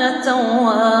كان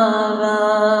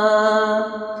توابا.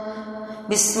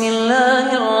 بسم الله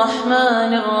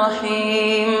الرحمن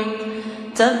الرحيم.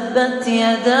 تبت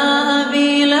يدا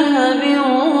أبي لهب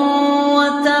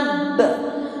وتب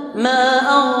ما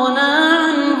أغنى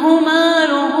عنه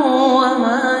ماله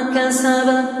وما كسب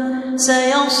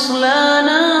سيصلى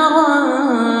نارا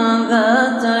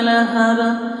ذات لهب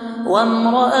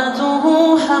وامرأته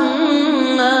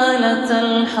حمالة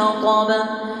الحطب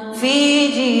في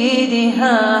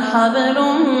جيدها حبل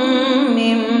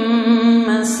من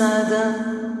مسد.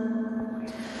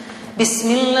 بسم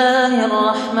الله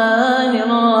الرحمن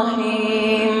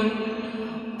الرحيم.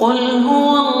 قل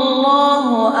هو الله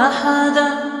أحد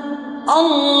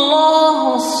الله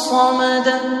الصمد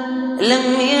لم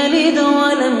يلد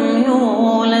ولم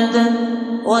يولد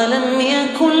ولم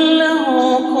يكن له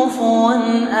كفوا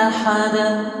أحد.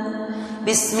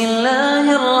 بسم الله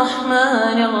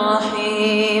الرحمن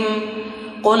الرحيم.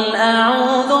 قل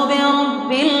أعوذ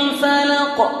برب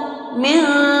الفلق من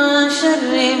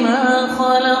شر ما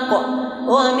خلق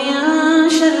ومن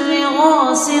شر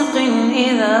غاسق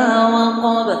إذا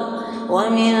وقب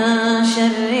ومن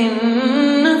شر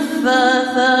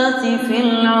النفاثات في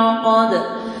العقد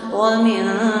ومن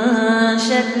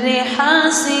شر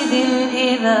حاسد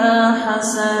إذا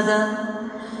حسد.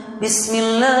 بسم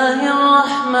الله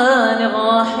الرحمن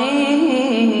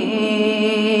الرحيم.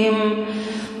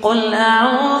 قل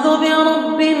أعوذ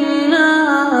برب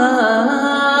الناس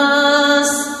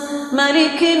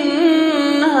ملك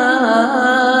الناس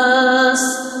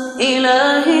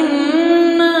إله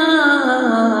الناس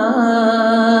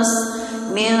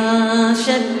من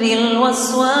شر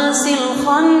الوسواس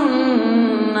الخناس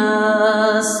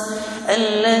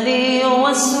الذي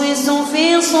يوسوس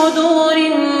في صدور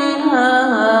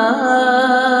الناس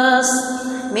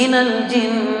من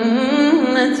الجن